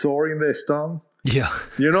sword in the stone. Yeah.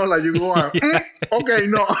 You know, like you go on, okay,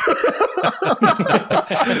 no.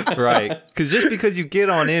 Right. Because just because you get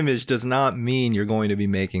on Image does not mean you're going to be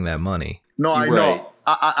making that money. No, I know.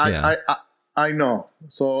 I know.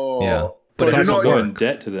 So yeah. But it's also going in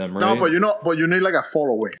debt to them, right? No, but you need like a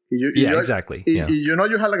following. Exactly. You know,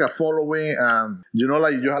 you have like a following. You know,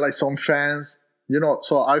 like you have like some fans. You know,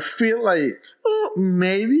 so I feel like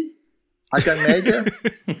maybe I can make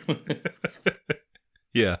it.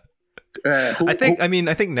 Yeah. I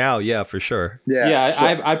think now, yeah, for sure. Yeah.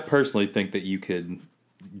 I personally think that you could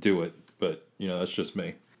do it, but you know, that's just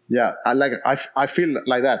me. Yeah, I feel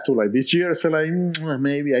like that too. Like this year, so like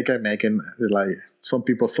maybe I can make it. Like some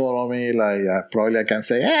people follow me. Like probably I can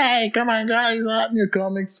say, "Hey, come on, guys, new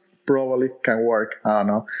comics." Probably can work. I don't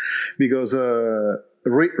know, because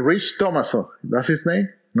Rich Thomason, that's his name.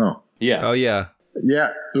 No. Yeah. Oh yeah.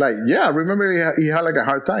 Yeah, like I remember he had like a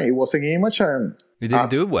hard time. It wasn't Image and he didn't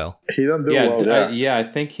do well. He didn't do well. I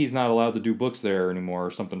think he's not allowed to do books there anymore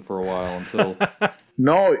or something for a while until.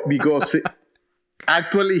 No, because.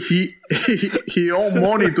 Actually, he owed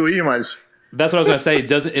money to Image. That's what I was gonna say.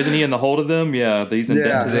 Isn't he in the hold of them? Yeah, he's in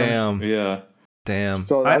debt to them. Yeah. Damn.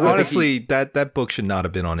 So honestly, that book should not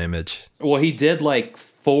have been on Image. Well, he did like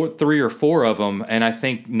 3 or 4 of them, and I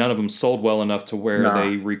think none of them sold well enough to where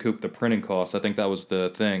they recouped the printing costs. I think that was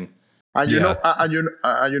the thing. And you know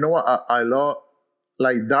what? I love.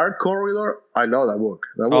 Like Dark Corridor, I love that book.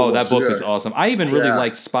 That book is awesome. I even really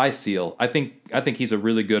like Spy Seal. I think he's a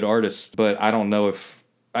really good artist, but I don't know if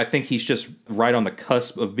I think he's just right on the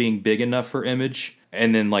cusp of being big enough for Image,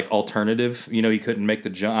 and then like alternative. You know, he couldn't make the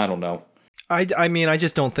jump. I don't know. I mean, I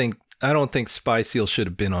just don't think Spy Seal should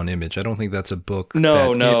have been on Image. I don't think that's a book.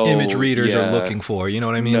 No. Image readers are looking for. You know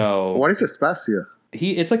what I mean? No. What is a Spy Seal?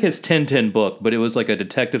 It's like his 10-10 book, but it was like a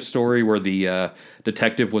detective story where the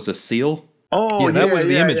detective was a seal. Oh, yeah, that was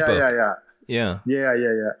the Image book. Yeah.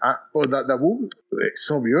 That book is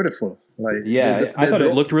so beautiful. Like, I thought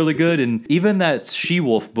it looked really good, and even that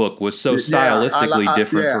She-Wolf book was so stylistically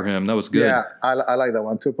different for him. That was good. Yeah, I like that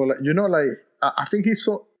one too. But like, you know, like I think he's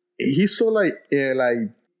so like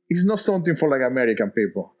he's not something for like American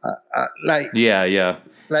people. Like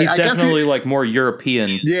Like, he's definitely like more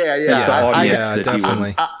European.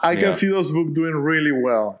 Definitely. I can see those books doing really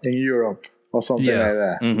well in Europe or something like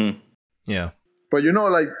that. Mm-hmm. Yeah. But you know,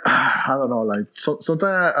 like, I don't know, like, sometimes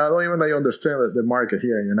I don't even like understand the market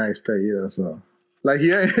here in the United States either. So, like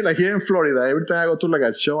here in Florida, every time I go to like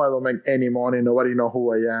a show, I don't make any money. Nobody know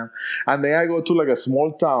who I am. And then I go to like a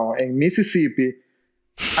small town in Mississippi.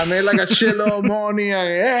 I made like a shitload of money,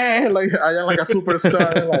 and like I am like a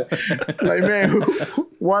superstar. like man,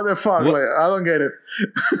 what the fuck? Like I don't get it.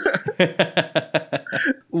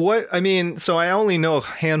 What I mean, so I only know a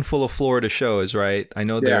handful of Florida shows, right? I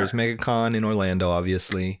know there's MegaCon in Orlando,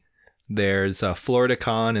 obviously. There's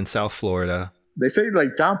FloridaCon in South Florida. They say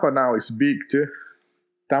like Tampa now is big too.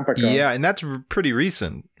 TampaCon. Yeah, and that's pretty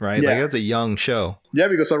recent, right? Like that's a young show. Yeah,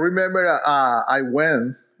 because I remember I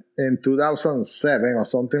went in 2007 or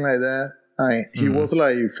something like that. He was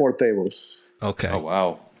like 4 tables. Okay. Oh,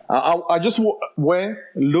 wow. I just went,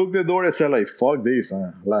 looked the door and said like, fuck this,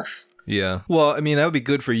 and left. Yeah. Well, I mean, that would be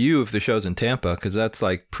good for you if the show's in Tampa, because that's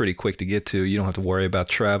like pretty quick to get to. You don't have to worry about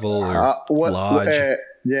travel or lodge. I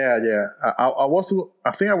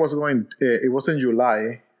think I was going, it was in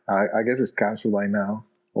July. I guess it's canceled by now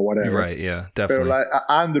or whatever. Right, yeah, definitely. But like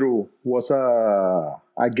Andrew was a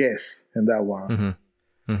guest in that one. Mm-hmm.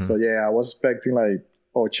 Mm-hmm. So yeah, I was expecting like,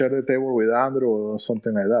 share the table with Andrew or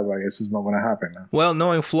something like that, but I guess it's not going to happen now. Well,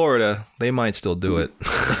 knowing Florida, they might still do it.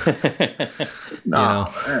 No.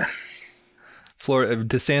 Florida,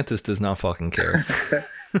 DeSantis does not fucking care.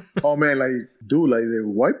 Oh man, like, dude, like the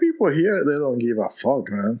white people here, they don't give a fuck,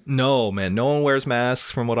 man. No, man, no one wears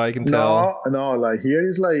masks from what I can tell. No, like here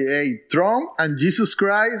is like, hey, Trump and Jesus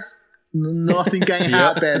Christ, nothing can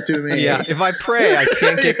happen to me. Yeah, if I pray, I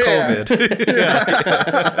can't get COVID.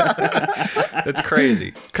 That's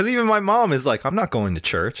crazy. Because even my mom is like, I'm not going to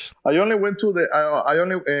church. I only went to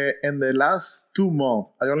in the last 2 months,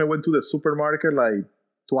 I only went to the supermarket like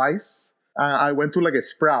twice. I went to like a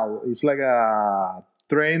Sprout. It's like a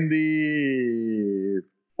trendy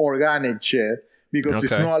organic shit because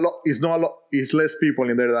it's not a lot. It's less people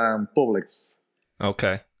in there than Publix.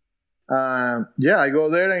 Okay. I go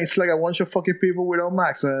there and it's like a bunch of fucking people without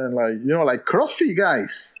masks and like, you know, like CrossFit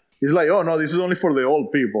guys. It's like, oh no, this is only for the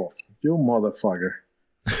old people. You motherfucker.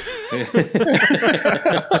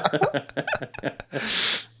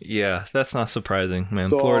 Yeah, that's not surprising, man.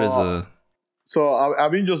 Florida's a... So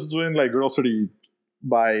I've been just doing like grocery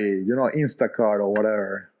by, Instacart or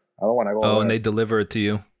whatever. I don't want to go there. And they deliver it to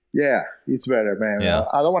you? Yeah, it's better, man. Yeah.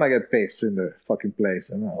 I don't want to get pissed in the fucking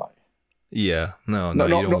place. Like... Yeah, no, you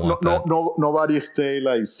don't want that. Nobody stay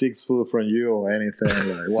like 6 foot from you or anything.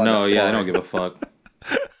 Like, what I don't give a fuck.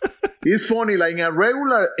 It's funny, like in a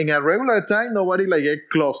regular time, nobody like get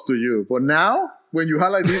close to you. But now, when you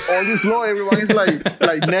have like all this law, everyone is like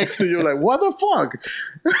next to you, like what the fuck?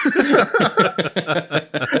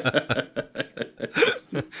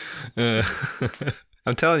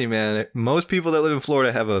 I'm telling you, man. Most people that live in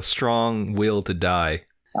Florida have a strong will to die.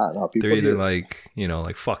 I don't know. They're either like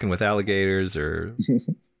fucking with alligators or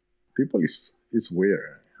people it's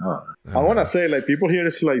weird. I want to say like people here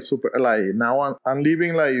is like super like now I'm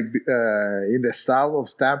living like in the south of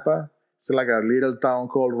Tampa. It's like a little town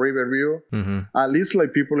called Riverview. Mm-hmm. At least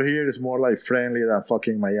like people here is more like friendly than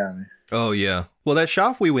fucking Miami. Oh yeah. Well, that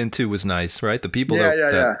shop we went to was nice, right? The people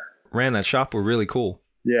that ran that shop were really cool.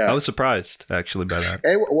 Yeah, I was surprised actually by that.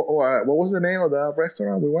 Hey, what was the name of the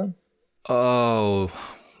restaurant we went? Oh,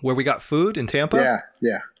 where we got food in Tampa?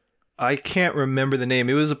 Yeah. I can't remember the name.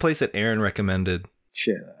 It was a place that Aaron recommended.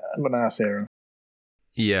 Shit, I'm gonna ask Aaron.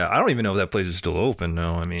 Yeah, I don't even know if that place is still open.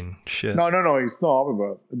 No, I mean, shit. No, it's not open,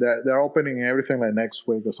 but they're opening everything like next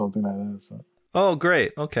week or something like that. So. Oh,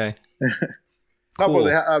 great. Okay. Cool.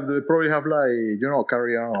 They probably have like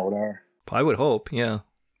carry on or whatever. I would hope. Yeah.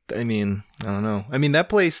 I mean, I don't know. I mean, that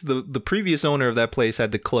place, the previous owner of that place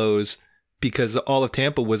had to close because all of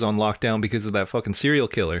Tampa was on lockdown because of that fucking serial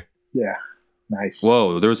killer. Yeah. Nice.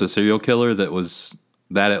 Whoa, there was a serial killer that was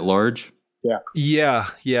that at large? Yeah.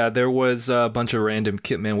 There was a bunch of random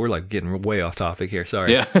man. We're like getting way off topic here.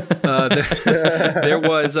 Sorry. Yeah. There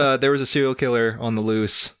was a serial killer on the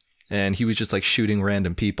loose, and he was just like shooting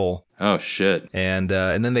random people. Oh shit. And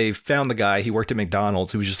then they found the guy. He worked at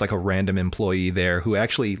McDonald's. Who was just like a random employee there who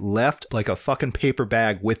actually left like a fucking paper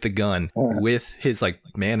bag with the gun with his like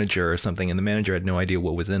manager or something, and the manager had no idea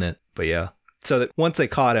what was in it. But yeah. So that once they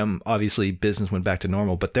caught him, obviously business went back to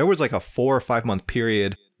normal. But there was like a 4 or 5 month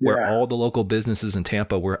period where all the local businesses in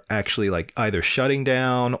Tampa were actually like either shutting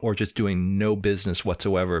down or just doing no business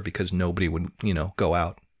whatsoever because nobody would, go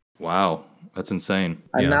out. Wow, that's insane.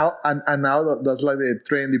 And now that's like the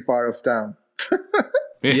trendy part of town.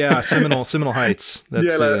 Yeah, Seminole Heights. That's,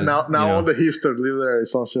 now all the hipsters live there,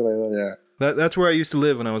 something like that. Yeah, that's where I used to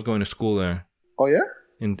live when I was going to school there. Oh yeah,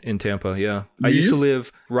 in Tampa. Yeah, I used to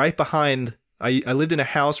live right behind. I lived in a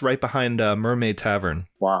house right behind Mermaid Tavern.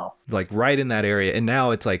 Wow. Like right in that area. And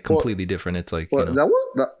now it's like completely different. It's like that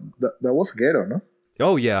was ghetto, no?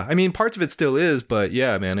 Oh yeah. I mean, parts of it still is, but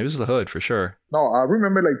yeah, man, it was the hood for sure. No, I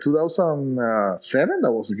remember like 2007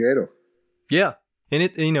 that was ghetto. Yeah. And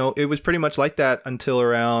it was pretty much like that until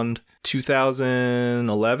around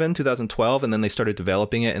 2011, 2012, and then they started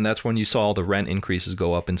developing it, and that's when you saw all the rent increases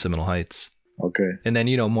go up in Seminole Heights. Okay. And then,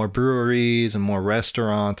 more breweries and more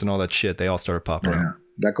restaurants and all that shit, they all started popping up.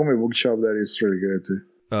 That comic book shop there is really good too.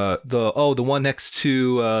 The one next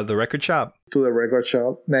to the record shop? To the record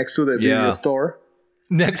shop, next to the video store.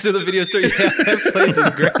 Next to the video store. Yeah, that place is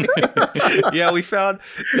great. Yeah, we found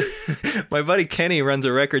my buddy Kenny runs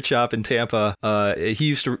a record shop in Tampa.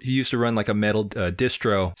 He used to run like a metal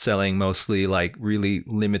distro selling mostly like really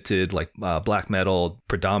limited like black metal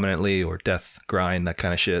predominantly or death grind, that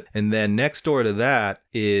kind of shit. And then next door to that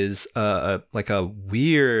is like a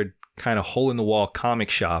weird kind of hole in the wall comic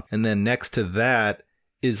shop. And then next to that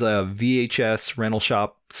is a VHS rental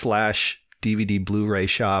shop / DVD Blu-ray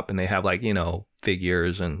shop, and they have like,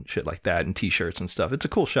 figures and shit like that and t-shirts and stuff. It's a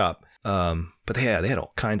cool shop. But they had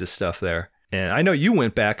all kinds of stuff there. And I know you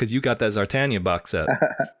went back because you got that Zartania box set.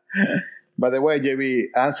 By the way, JB,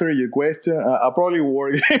 answering your question, I'll probably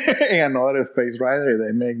work in another space rider.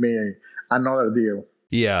 They make me another deal.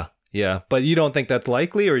 Yeah. But you don't think that's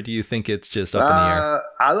likely, or do you think it's just up in the air?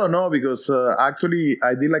 I don't know, because actually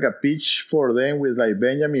I did like a pitch for them with like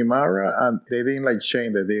Benjamin Mara, and they didn't like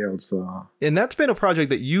change the deal. So. And that's been a project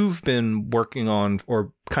that you've been working on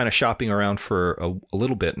or kind of shopping around for a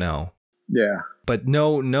little bit now. Yeah. But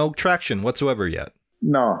no traction whatsoever yet.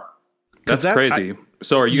 No. That's crazy.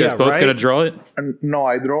 So are you guys both going to draw it? No,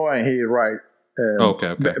 I draw and he write.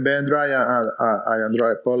 Okay. Ben dry and I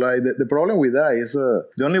draw it. But like the problem with that is the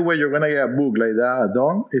only way you're gonna get a book like that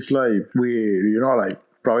done is like like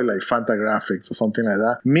probably like Fantagraphics or something like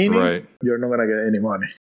that. Meaning you're not gonna get any money.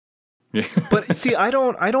 Yeah. But see, I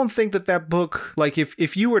don't think that book, like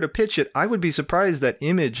if you were to pitch it, I would be surprised that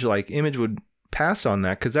Image would pass on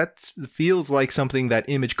that because that feels like something that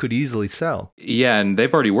Image could easily sell. Yeah, and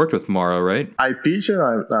they've already worked with Morrow, right? I pitch it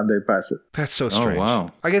and they pass it. That's so strange. Oh,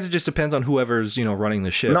 wow. I guess it just depends on whoever's running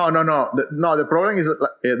the ship. No. The problem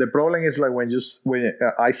is like when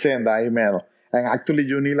I send the email and actually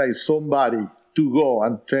you need like somebody to go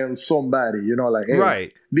and tell somebody, like, hey,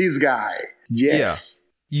 right, this guy, yes.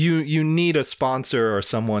 Yeah. You need a sponsor or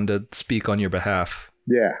someone to speak on your behalf.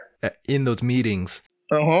 Yeah. In those meetings.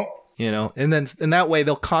 Uh-huh. And that way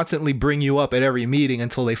they'll constantly bring you up at every meeting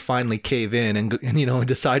until they finally cave in and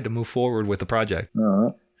decide to move forward with the project.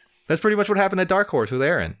 Uh-huh. That's pretty much what happened at Dark Horse with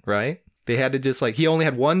Aaron, right? They had to just he only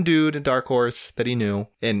had one dude at Dark Horse that he knew,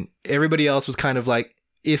 and everybody else was kind of like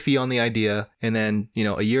iffy on the idea. And then,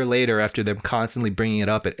 a year later, after them constantly bringing it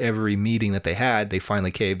up at every meeting that they had, they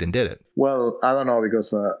finally caved and did it. Well, I don't know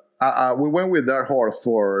because we went with Dark Horse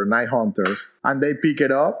for Night Hunters, and they pick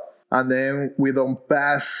it up. And then we don't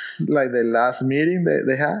pass like the last meeting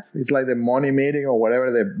they have. It's like the money meeting or whatever,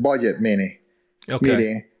 the budget meeting.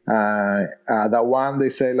 That one they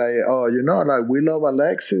say like, oh, like we love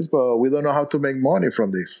Alexis, but we don't know how to make money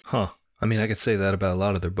from this. Huh. I mean, I could say that about a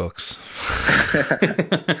lot of their books.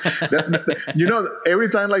 Every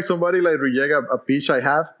time like somebody like reject a pitch I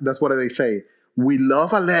have, that's what they say. We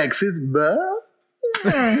love Alexis, but...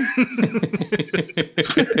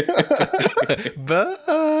 but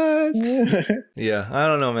yeah, I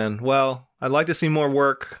don't know, man. Well, I'd like to see more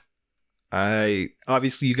work.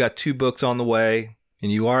 Obviously you got 2 books on the way,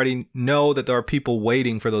 and you already know that there are people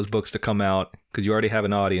waiting for those books to come out because you already have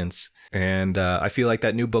an audience. And I feel like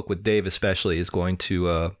that new book with Dave especially is going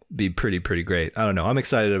to be pretty great. I don't know. I'm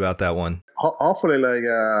excited about that one. Hopefully,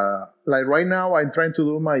 like right now, I'm trying to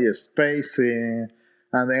do my space thing.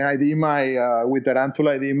 And then I did my, with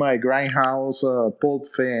Tarantula, I did my Grindhouse pulp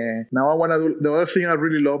thing. Now I want to do, the other thing I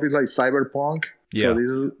really love is like cyberpunk. Yeah.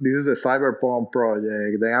 So this is a cyberpunk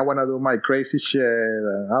project. Then I want to do my crazy shit. I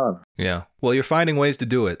don't know. Yeah. Well, you're finding ways to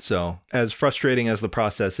do it. So as frustrating as the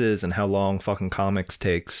process is and how long fucking comics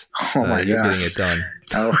takes, oh my you're God. getting it done.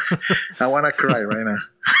 I want to cry right now.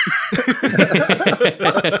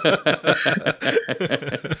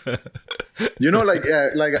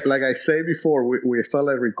 Like I said before, we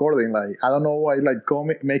started recording. Like I don't know why. Like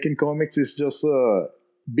making comics is just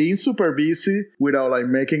being super busy without like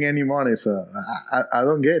making any money. So I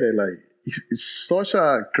don't get it. Like it's such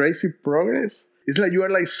a crazy progress. It's like you are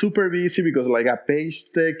like super busy because like a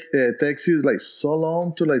page takes you like so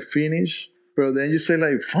long to like finish. But then you say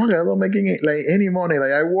like, fuck, I'm not making like any money.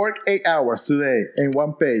 Like I work 8 hours today in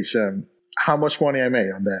one page. How much money I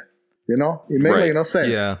made on that? It makes like no sense.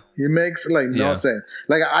 Yeah. It makes like no sense.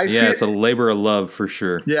 Like I feel, it's a labor of love for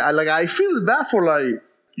sure. Yeah, like I feel bad for like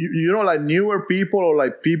like newer people or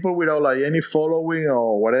like people without like any following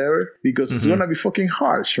or whatever, because it's gonna be fucking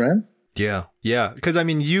harsh, man. Yeah. Because I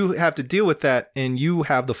mean, you have to deal with that, and you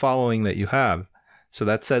have the following that you have, so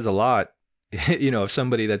that says a lot. If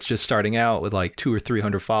somebody that's just starting out with like 200 or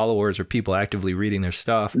 300 followers or people actively reading their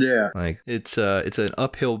stuff, like it's an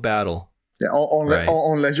uphill battle. Yeah,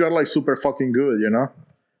 unless you're like super fucking good,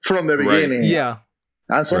 from the beginning. Right. Yeah,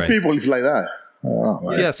 and some people it's like that.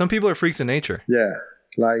 Yeah, some people are freaks of nature. Yeah,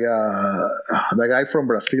 like the guy from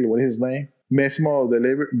Brazil, what is his name? Mesmo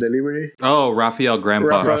Delivery. Oh, Rafael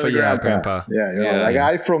Grandpa. Rafael Grandpa. Yeah, that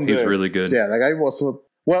guy from he's really good. Yeah, that guy was.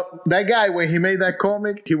 Well, that guy, when he made that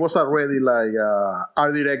comic, he was already like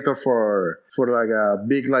art director for like a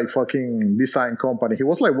big like fucking design company. He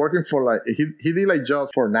was like working for like he did like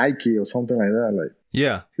jobs for Nike or something like that. Like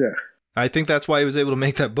yeah. I think that's why he was able to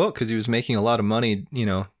make that book, because he was making a lot of money,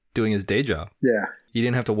 doing his day job. Yeah, he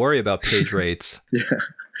didn't have to worry about page rates. Yeah,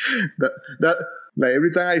 that. Like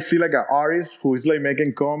every time I see like an artist who is like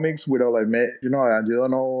making comics without like and you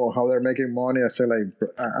don't know how they're making money, I say like,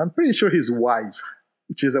 I'm pretty sure his wife.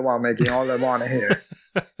 She's the one making all the money here.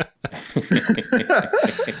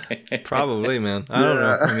 Probably, man. I don't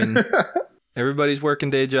know. I mean, everybody's working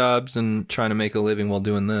day jobs and trying to make a living while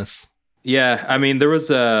doing this. Yeah, I mean, there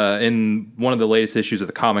was in one of the latest issues of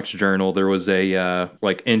the Comics Journal, there was a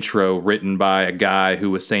intro written by a guy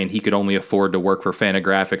who was saying he could only afford to work for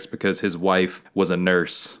Fantagraphics because his wife was a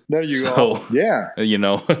nurse. There you go. Yeah,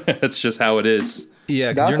 that's just how it is.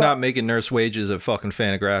 Yeah, because you're not making nurse wages at fucking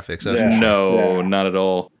Fantagraphics. That's not at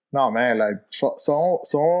all. No, man. Like some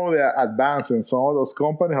of the advanced and some of those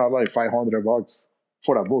companies are like $500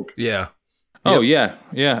 for a book. Yeah. Oh yeah.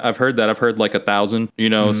 I've heard that. I've heard like 1,000.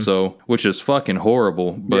 So which is fucking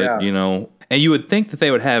horrible. But and you would think that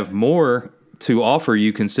they would have more to offer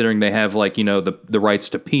you, considering they have like, you know, the rights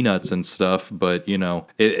to Peanuts and stuff. But, you know,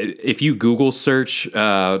 if you Google search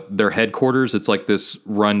their headquarters, it's like this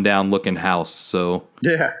rundown looking house. So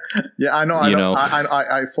yeah, I know.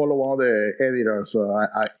 I follow one of the editors. So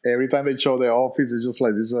I every time they show the office, it's just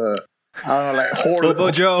like this. I don't know, like Hoarder.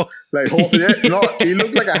 Bobo Joe. Like, it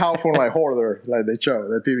looked like a house from like Hoarder, like the show,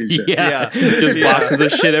 the TV show. Yeah. Just boxes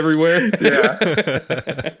of shit everywhere. Yeah.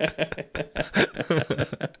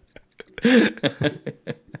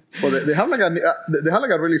 Well, they have like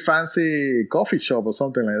a really fancy coffee shop or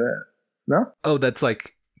something like that. No? Oh, that's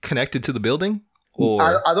like connected to the building? Or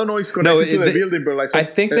I don't know if it's connected to the building, but like I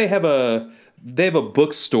think they have a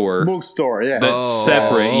bookstore. Bookstore, yeah. That's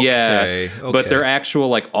separate, okay, yeah. okay. But their actual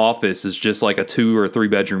like office is just like a 2 or 3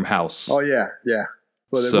 bedroom house. Oh yeah.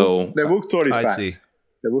 But the bookstore is fast. See.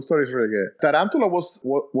 The bookstore is really good. Tarantula was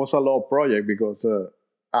a low project because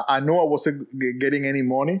I knew I wasn't getting any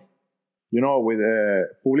money, you know, with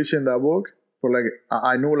publishing that book. But like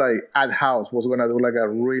I knew like Ad House was gonna do like a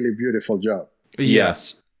really beautiful job.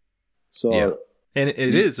 Yes. So. Yeah. And it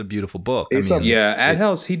is a beautiful book. Ad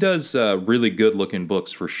House, he does really good looking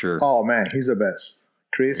books for sure. Oh man, he's the best.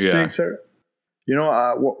 Chris Mixer. You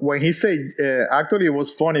know, when he said, actually it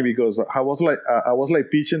was funny because I was like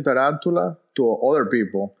pitching Tarantula to other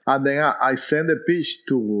people, and then I sent the pitch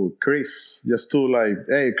to Chris just to like,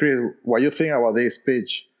 hey Chris, what you think about this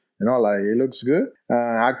pitch? You know, like it looks good.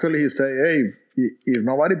 Actually, he said, hey, if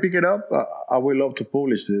nobody pick it up, I would love to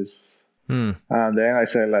publish this. And then I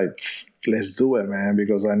said like, let's do it, man,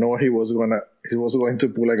 because I know he was going to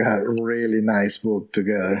put like a really nice book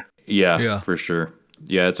together. Yeah, for sure.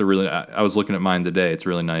 Yeah, it's a really. I was looking at mine today. It's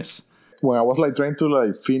really nice. When I was like trying to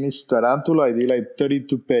like finish Tarantula, I did like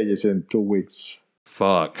 32 pages in 2 weeks.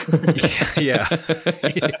 Fuck. Yeah.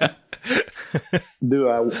 Dude,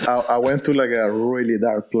 I went to like a really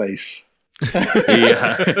dark place.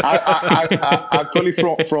 Yeah. I actually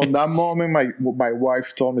from that moment, my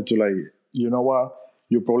wife told me to like, you know what?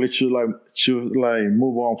 You probably should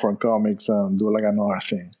move on from comics and do like another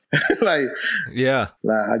thing. Like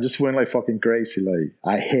I just went like fucking crazy. Like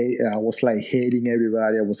I was like hating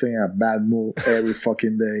everybody. I was in a bad mood every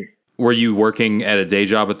fucking day. Were you working at a day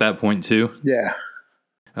job at that point too? Yeah.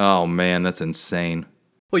 Oh man, that's insane.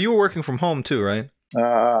 Well, you were working from home too, right?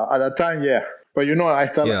 At that time, yeah. But you know, I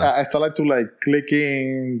started to like click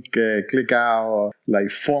in, click out, like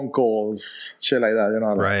phone calls, shit like that. You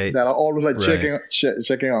know, right? That are always like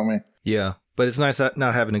checking on me. Yeah, but it's nice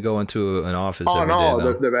not having to go into an office. Oh every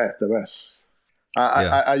no, day, the best.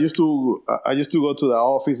 I used to go to the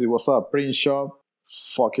office. It was a print shop.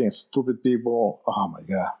 Fucking stupid people. Oh my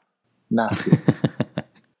god, nasty.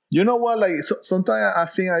 You know what? Like sometimes I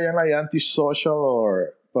think I am like antisocial,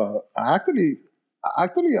 but actually, I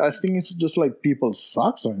think it's just like people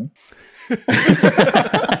suck, man.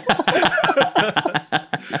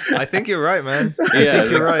 I think you're right, man. Yeah, I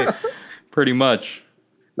think you're right. Pretty much.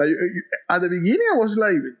 Like at the beginning, I was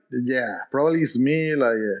like, yeah, probably it's me.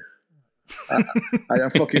 Like I am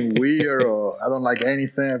fucking weird, or I don't like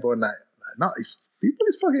anything. But like, no, it's people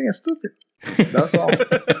is fucking stupid. That's all.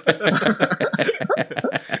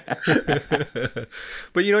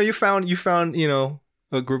 But you found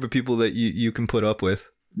a group of people that you can put up with.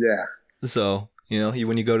 Yeah. So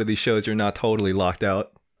when you go to these shows, you're not totally locked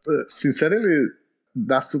out. Sincerely,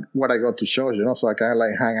 that's what I go to shows, so I can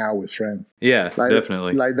like hang out with friends. Yeah,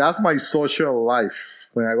 definitely. Like that's my social life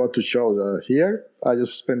when I go to shows. Here, I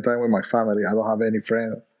just spend time with my family. I don't have any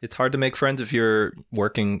friends. It's hard to make friends if you're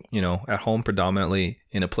working, at home predominantly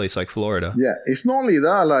in a place like Florida. Yeah, it's not only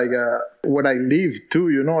that. Like when I live too,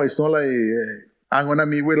 it's not like I'm gonna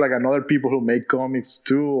meet with like another people who make comics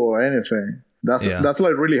too or anything. That's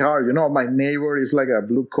like really hard. My neighbor is like a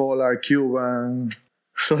blue collar Cuban.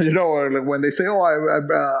 So like when they say, "Oh,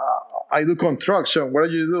 I do construction," what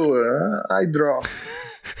do you do? I draw.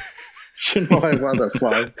 Like what the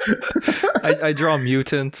fuck? I draw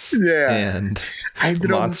mutants. Yeah, and I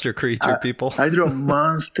draw monster creature people. I draw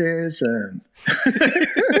monsters and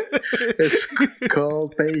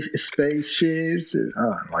skull spaceships.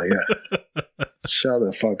 Oh my god! Shut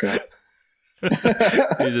the fuck up.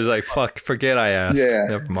 He's just like, fuck, forget I asked. Yeah.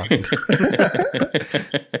 Never mind.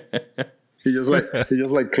 He just like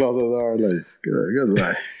closes the door like,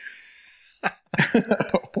 goodbye.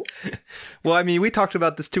 Well, I mean, we talked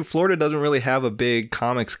about this too. Florida doesn't really have a big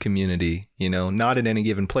comics community, not in any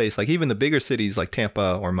given place. Like even the bigger cities like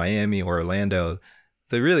Tampa or Miami or Orlando,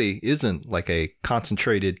 there really isn't like a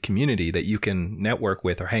concentrated community that you can network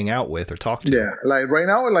with or hang out with or talk to. Yeah, like right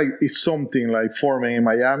now, like it's something like forming in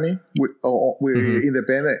Miami with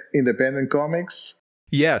independent comics.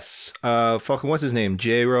 Yes. Fucking what's his name?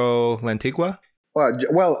 Jairo Lantigua?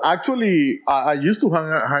 Well, actually, I used to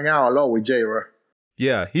hang out a lot with Jairo.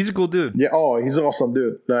 Yeah, he's a cool dude. Yeah, he's an awesome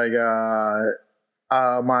dude. Like,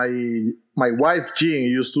 my wife Jean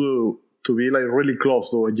used to be like really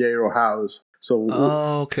close to a Jairo house. So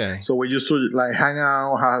okay. So we used to like hang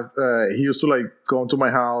out. He used to like come to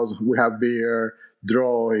my house. We have beer,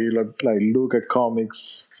 draw. He like look at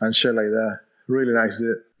comics and shit like that. Really nice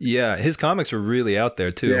dude. Yeah, his comics were really out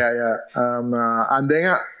there too. Yeah. And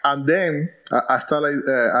then I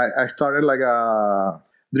started like a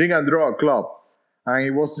drink and draw club, and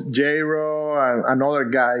it was Jairo and other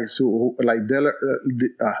guys who like I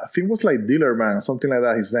think it was like Dealer Man, something like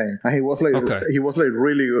that. His name, and he was like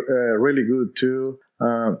really good too.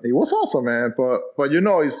 It was awesome, man. But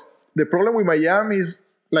it's the problem with Miami is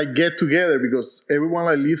like get together because everyone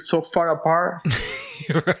like lives so far apart.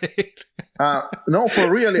 Right. No, for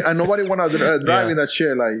real, and nobody wanna drive in that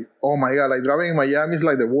shit. Like, oh my god, like driving in Miami is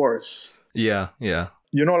like the worst. Yeah.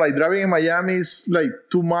 Like driving in Miami is like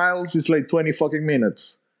 2 miles. It's like 20 fucking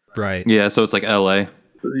minutes. Right. Yeah, so it's like LA.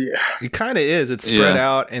 Yeah, it kind of is. It's spread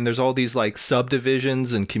out, and there's all these like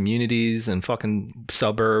subdivisions and communities and fucking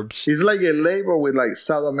suburbs. It's like a labor with like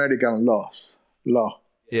South American law.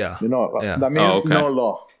 Yeah. That means no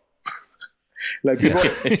law. Like people,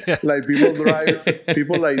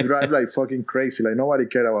 people drive like fucking crazy. Like nobody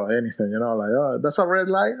care about anything. Like that's a red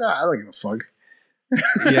light. Nah, I don't give a fuck.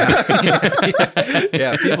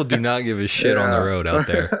 Yeah. People do not give a shit on the road out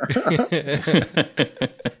there.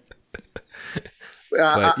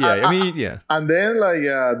 But And then like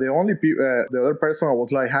the other person I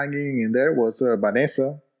was like hanging in there was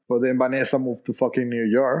Vanessa. But then Vanessa moved to fucking New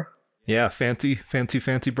York. Yeah, fancy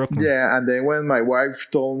Brooklyn. Yeah, and then when my wife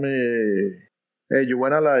told me, hey, you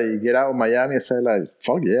wanna like get out of Miami? I said like,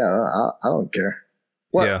 fuck yeah, I don't care.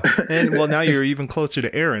 Well, yeah, and well, now you're even closer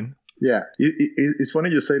to Aaron. Yeah, it's funny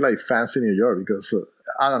you say like fancy New York because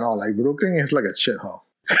I don't know, like Brooklyn is like a shithole.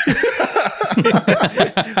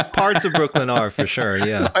 Parts of Brooklyn are for sure.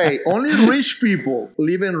 Yeah. Hey, only rich people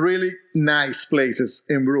live in really nice places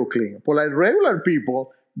in Brooklyn, but like regular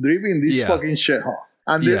people live in this fucking shithole,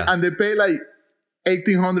 and they pay like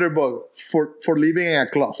 $1,800 for living in a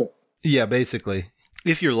closet. Yeah, basically,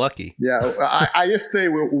 if you're lucky. Yeah, I stayed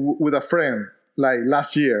with a friend like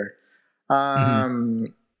last year.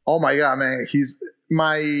 Oh my god, man!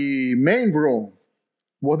 My main room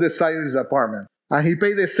was the size of his apartment, and he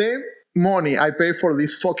paid the same money I pay for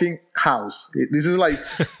this fucking house. This is like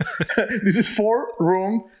this is 4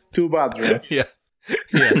 room, 2 bathroom.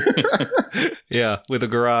 Yeah, with a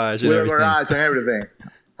garage. And everything.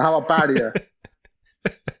 I have a patio.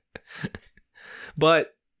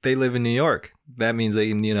 But they live in New York. That means they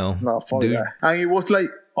can, No, fuck that. And it was like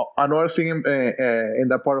another thing in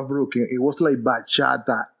that part of Brooklyn. It was like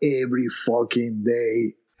bachata every fucking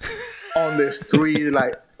day on the street,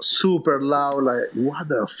 like super loud. Like, what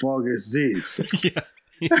the fuck is this?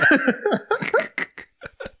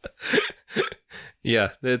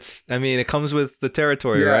 Yeah, it comes with the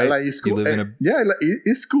territory, right? Like it's cool.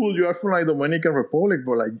 It's cool. You are from like Dominican Republic,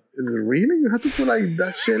 but like, really, you have to put like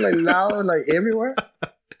that shit like loud, like everywhere.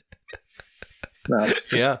 Nah,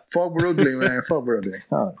 fuck Brooklyn, man. Fuck Brooklyn.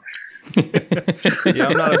 Oh. Yeah,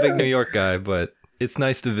 I'm not a big New York guy, but it's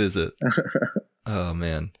nice to visit. Oh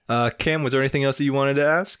man, Cam, was there anything else that you wanted to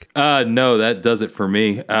ask? No, that does it for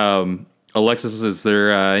me. Alexis, is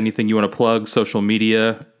there anything you want to plug? Social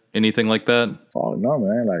media? Anything like that? Oh, no,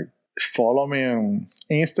 man. Like, follow me on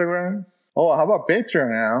Instagram. Oh, I have a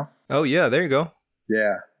Patreon now. Oh, yeah. There you go.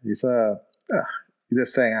 Yeah. It's the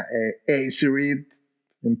same. AC Reed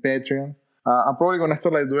in Patreon. I'm probably going to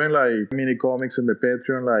start like doing like mini comics in the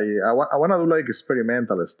Patreon. Like, I want to do like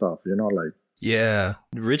experimental stuff, like. Yeah,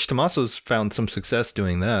 Rich Tomaso's found some success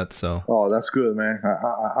doing that, so. Oh, that's good, man.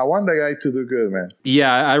 I want that guy to do good, man.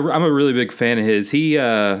 Yeah, I'm a really big fan of his.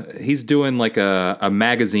 He's doing like a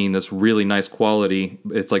magazine that's really nice quality.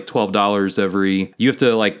 It's like $12 you have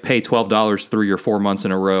to like pay $12 3 or 4 months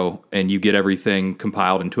in a row, and you get everything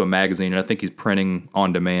compiled into a magazine. And I think he's printing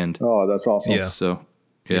on demand. Oh, that's awesome. Yeah. So,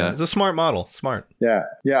 yeah. It's a smart model. Smart. Yeah.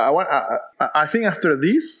 I think after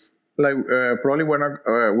this, like probably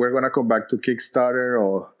we're gonna come back to Kickstarter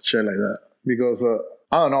or shit like that because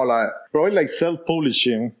I don't know, like probably like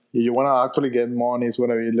self-publishing. If you wanna actually get money, it's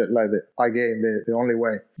gonna be like the only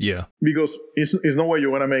way. Yeah, because it's no way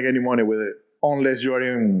you're gonna make any money with it unless you're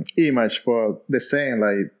in Image. But the same,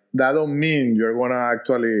 like that don't mean you're gonna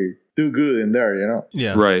actually do good in there,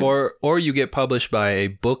 Yeah, right. Or you get published by a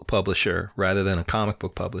book publisher rather than a comic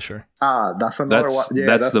book publisher. That's another one. Yeah,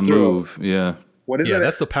 that's the true. move. Yeah. What is yeah, it?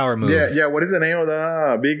 That's the power move. Yeah. What is the name of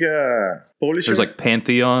the big publisher? There's like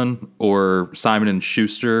Pantheon or Simon and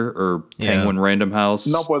Schuster or Penguin Random House.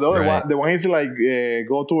 No, but the other one, the one is like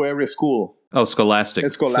go to every school. Oh, Scholastic.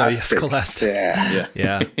 It's Scholastic. So, Scholastic.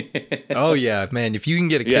 Yeah. Oh yeah, man. If you can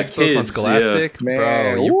get a kid's book on Scholastic,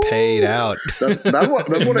 man, bro, you're paid out. That's what I want.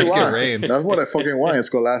 That's what I fucking want is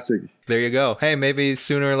Scholastic. There you go. Hey, maybe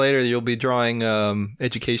sooner or later you'll be drawing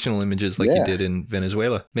educational images like you did in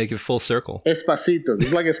Venezuela. Make it full circle. Esposito.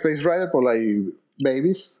 It's like a Space Rider for like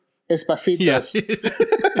babies. Espacitos. Yeah.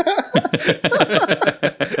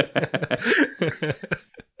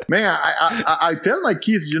 Man, I tell my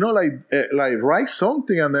kids, like write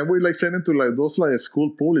something, and then we like send it to like those like school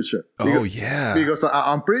publisher. Because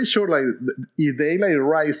I'm pretty sure like if they like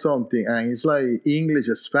write something and it's like English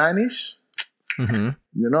or Spanish,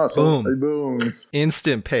 so boom,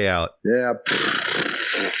 instant payout. Yeah.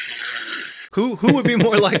 Who would be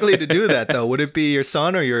more likely to do that though? Would it be your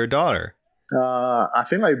son or your daughter? I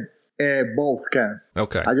think like both can.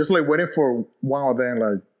 Okay. I just like waiting for one of them,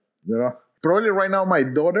 like Probably right now my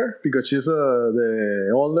daughter, because she's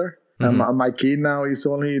the older, and my kid now is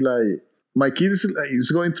only like my kid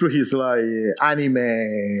is going through his like anime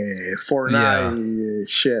Fortnite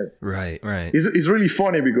shit. Right. It's really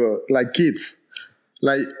funny because like kids,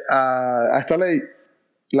 like I started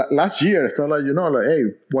like last year. I started like like, hey,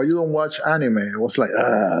 why you don't watch anime? I was like,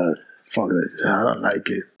 fuck that, I don't like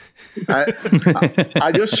it.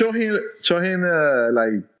 I just showed him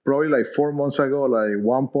like probably like 4 months ago, like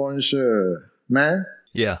One Punch Man.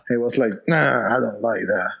 Yeah. He was like, nah, I don't like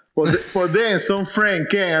that. But then some friend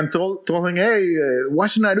came and told him, hey,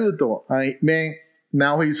 watch Naruto. Man,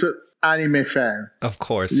 now he's an anime fan. Of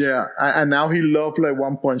course. Yeah. And now he loves like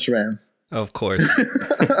One Punch Man. Of course.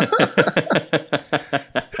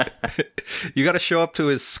 You got to show up to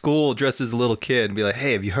his school dressed as a little kid and be like,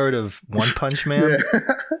 hey, have you heard of One Punch Man?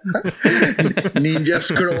 Ninja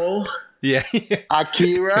Scroll. Yeah.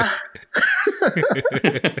 Akira.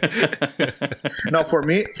 No, for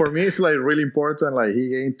me it's like really important like he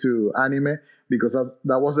get into anime because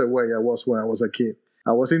that was the way I was when I was a kid.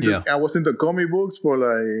 I was into comic books, but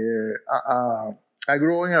like I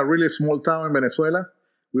grew in a really small town in Venezuela.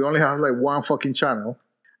 We only have like one fucking channel,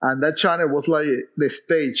 and that channel was like the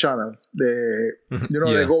state channel, the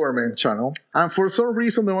government channel, and for some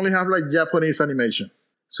reason they only have like Japanese animation.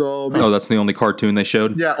 So that's the only cartoon they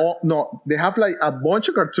showed? Yeah, no, they have like a bunch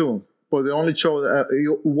of cartoons, but they only showed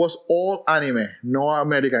it was all anime, no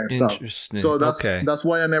American stuff. Interesting. So that's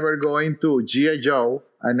why I never go into G.I. Joe.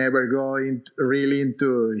 I never go really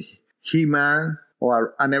into He-Man,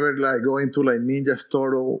 or I never like go into like Ninja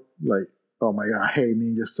Turtle. Like, oh my god, I hate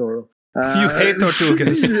Ninja Turtle. You hate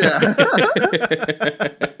Tortugas. Yeah.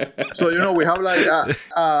 So we have like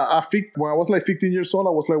when I was like 15 years old, I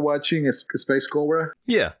was like watching a Space Cobra.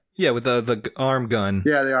 Yeah, with the arm gun.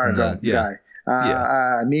 Yeah, the arm gun guy.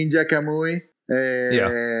 Ninja Kamui.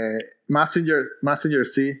 Messenger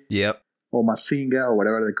C. Yep. Or Mazinga or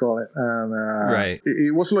whatever they call it. And right.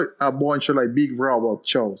 It was like a bunch of like big robot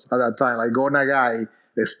shows at that time, like Go Nagai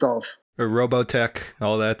stuff. Or Robotech,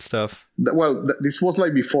 all that stuff. Well, this was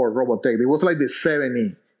like before Robotech. It was like the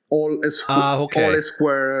 70s. All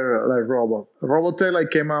square like robot. Robotech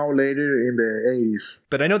like came out later in the 80s.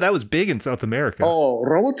 But I know that was big in South America. Oh,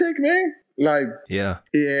 Robotech, man! Like I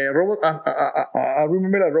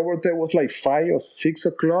remember that Robotech was like 5 or 6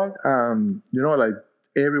 o'clock. Like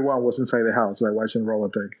everyone was inside the house like watching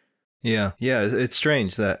Robotech. Yeah. It's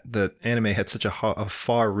strange that the anime had such a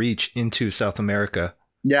far reach into South America.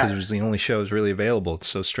 Yeah, because it was the only shows really available. It's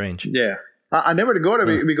so strange. Yeah, I never go to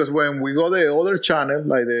it because when we go the other channel,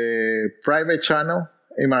 like the private channel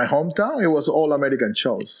in my hometown, it was all American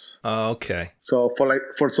shows. Oh, okay. So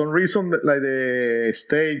for some reason, like the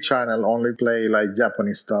state channel only play like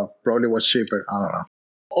Japanese stuff. Probably was cheaper. I don't know.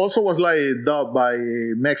 Also was like dubbed by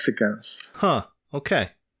Mexicans. Huh.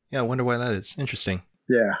 Okay. Yeah, I wonder why that is. Interesting.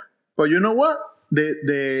 Yeah, but you know what?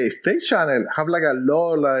 The state channel have like a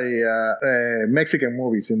lot like Mexican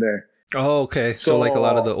movies in there. Oh, okay. So like a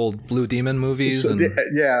lot of the old Blue Demon movies. Santo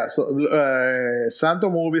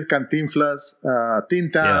movies, Cantinflas,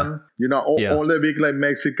 Tintan. All the big like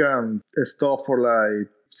Mexican stuff for like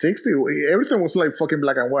 60. Everything was like fucking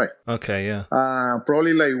black and white. Okay, yeah.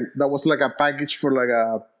 Probably like that was like a package for like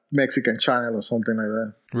a Mexican channel or something like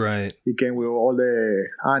that. Right. It came with all the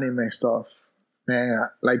anime stuff. Man,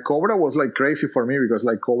 like Cobra was like crazy for me because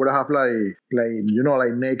like Cobra have like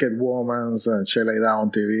naked women and shit like that on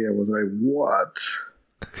TV. I was like, what?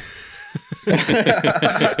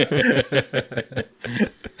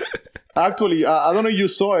 Actually, I don't know if you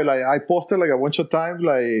saw it. Like I posted like a bunch of times.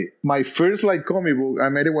 Like my first like comic book, I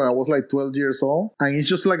made it when I was like 12 years old, and it's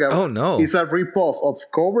just like a it's a ripoff of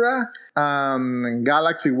Cobra and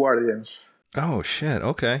Galaxy Guardians. Oh shit!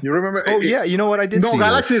 Okay. You remember? Oh yeah. You know what? I did. No, see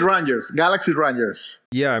Galaxy this. Rangers. Galaxy Rangers.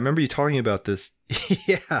 Yeah, I remember you talking about this.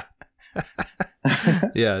 Yeah.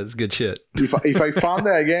 Yeah, it's good shit. If I found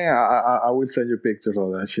it again, I will send you pictures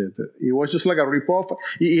of that shit. It was just like a ripoff.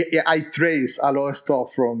 I traced a lot of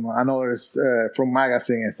stuff from from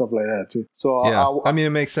magazine and stuff like that too. So yeah, I mean, it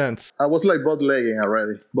makes sense. I was like bootlegging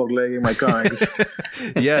already, bootlegging my comics.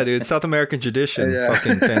 Yeah, dude, South American tradition. Yeah.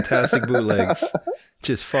 Fucking fantastic bootlegs.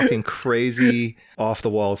 Just fucking crazy off the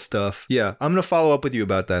wall stuff. Yeah, I'm gonna follow up with you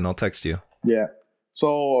about that, and I'll text you. Yeah.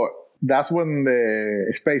 So that's when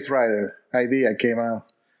the Space Rider idea came out.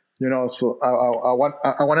 You know, so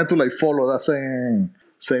I wanted to like follow that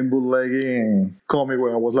same bootlegging comic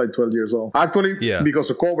when I was like 12 years old. Actually, because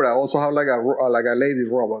of Cobra, I also have like a lady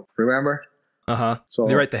robot. Remember? So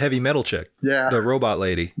you're right, the heavy metal chick. Yeah. The robot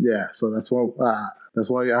lady. Yeah. So that's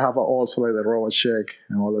why I have also like the robot chick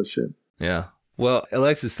and all that shit. Yeah. Well,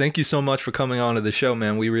 Alexis, thank you so much for coming on to the show,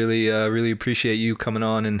 man. We really appreciate you coming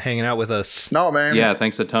on and hanging out with us. No, man. Yeah,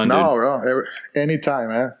 thanks a ton, No, bro. Anytime,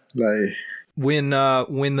 man. Like when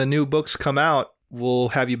the new books come out, we'll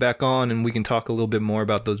have you back on and we can talk a little bit more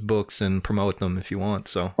about those books and promote them if you want.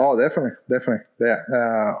 So. Oh, definitely. Yeah.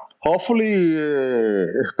 Hopefully,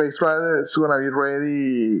 Space Rider is gonna be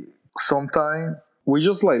ready sometime. We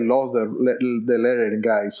just like lost the lettering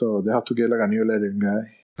guy, so they have to get like a new lettering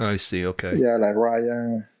guy. I see. Okay. Yeah, like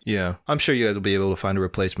Ryan. Yeah, I'm sure you guys will be able to find a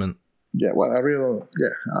replacement. Yeah, well, I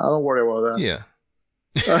don't worry about that. Yeah.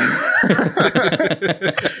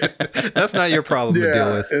 That's not your problem to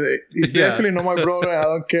deal with. It's definitely not my brother. I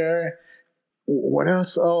don't care. What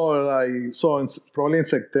else? Oh, probably in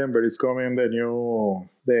September it's coming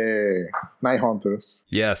the Night Hunters.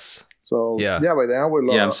 Yes. So by then I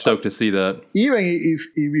will. Yeah, I'm stoked to see that. Even if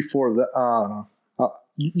before that,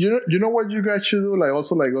 you know what you guys should do? Like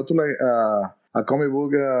also like go to like a comic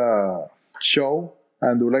book show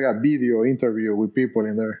and do like a video interview with people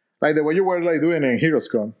in there, like the way you were like doing in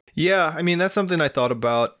HeroesCon. Yeah, I mean that's something I thought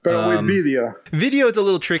about. But with video. Video is a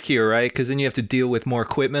little trickier, right? Because then you have to deal with more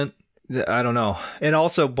equipment. I don't know. And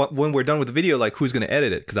also, when we're done with the video, like who's going to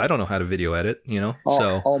edit it? Because I don't know how to video edit, you know?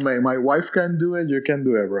 Oh, man, my wife can do it. You can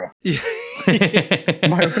do it, bro. Yeah.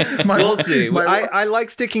 We'll see. I like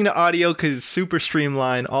sticking to audio because it's super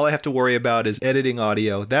streamlined. All I have to worry about is editing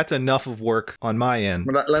audio. That's enough of work on my end,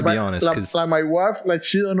 to be honest. Like my wife, like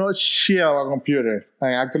she don't know shit about a computer.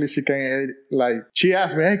 And actually she can edit. Like she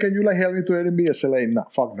asked me, hey, can you like help me to edit me? I said like, no,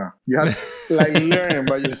 fuck no. You have to like learn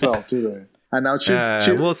by yourself to do it. And now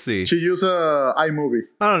we'll see. She uses iMovie.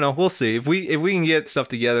 I don't know. We'll see. If we can get stuff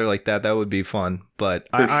together like that, that would be fun. But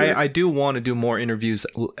I do want to do more interviews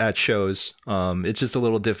at shows. It's just a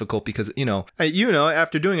little difficult because,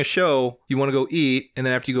 after doing a show, you want to go eat. And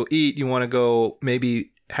then after you go eat, you want to go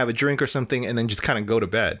maybe have a drink or something and then just kind of go to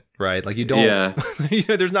bed, right? Like you don't,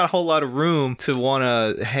 there's not a whole lot of room to want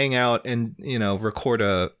to hang out and, record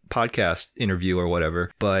a podcast interview or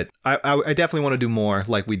whatever. But I definitely want to do more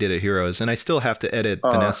like we did at Heroes. And I still have to edit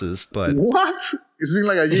Vanessa's, but... What? It's been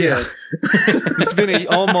like a year. Yeah. It's been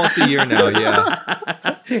almost a year now,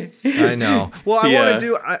 yeah. I know. Well, I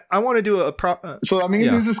want to do a so that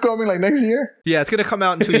means this is coming like next year? Yeah, it's going to come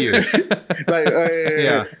out in 2 years. Like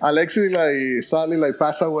Alexis like sadly like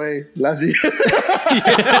passed away last year.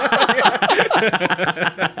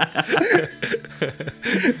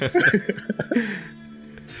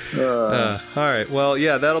 All right. Well,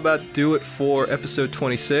 yeah, that'll about do it for episode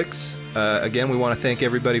 26. Again, we want to thank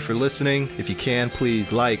everybody for listening. If you can,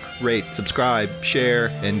 please like, rate, subscribe, share,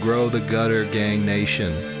 and grow the Gutter Gang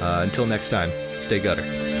Nation. Until next time, stay gutter.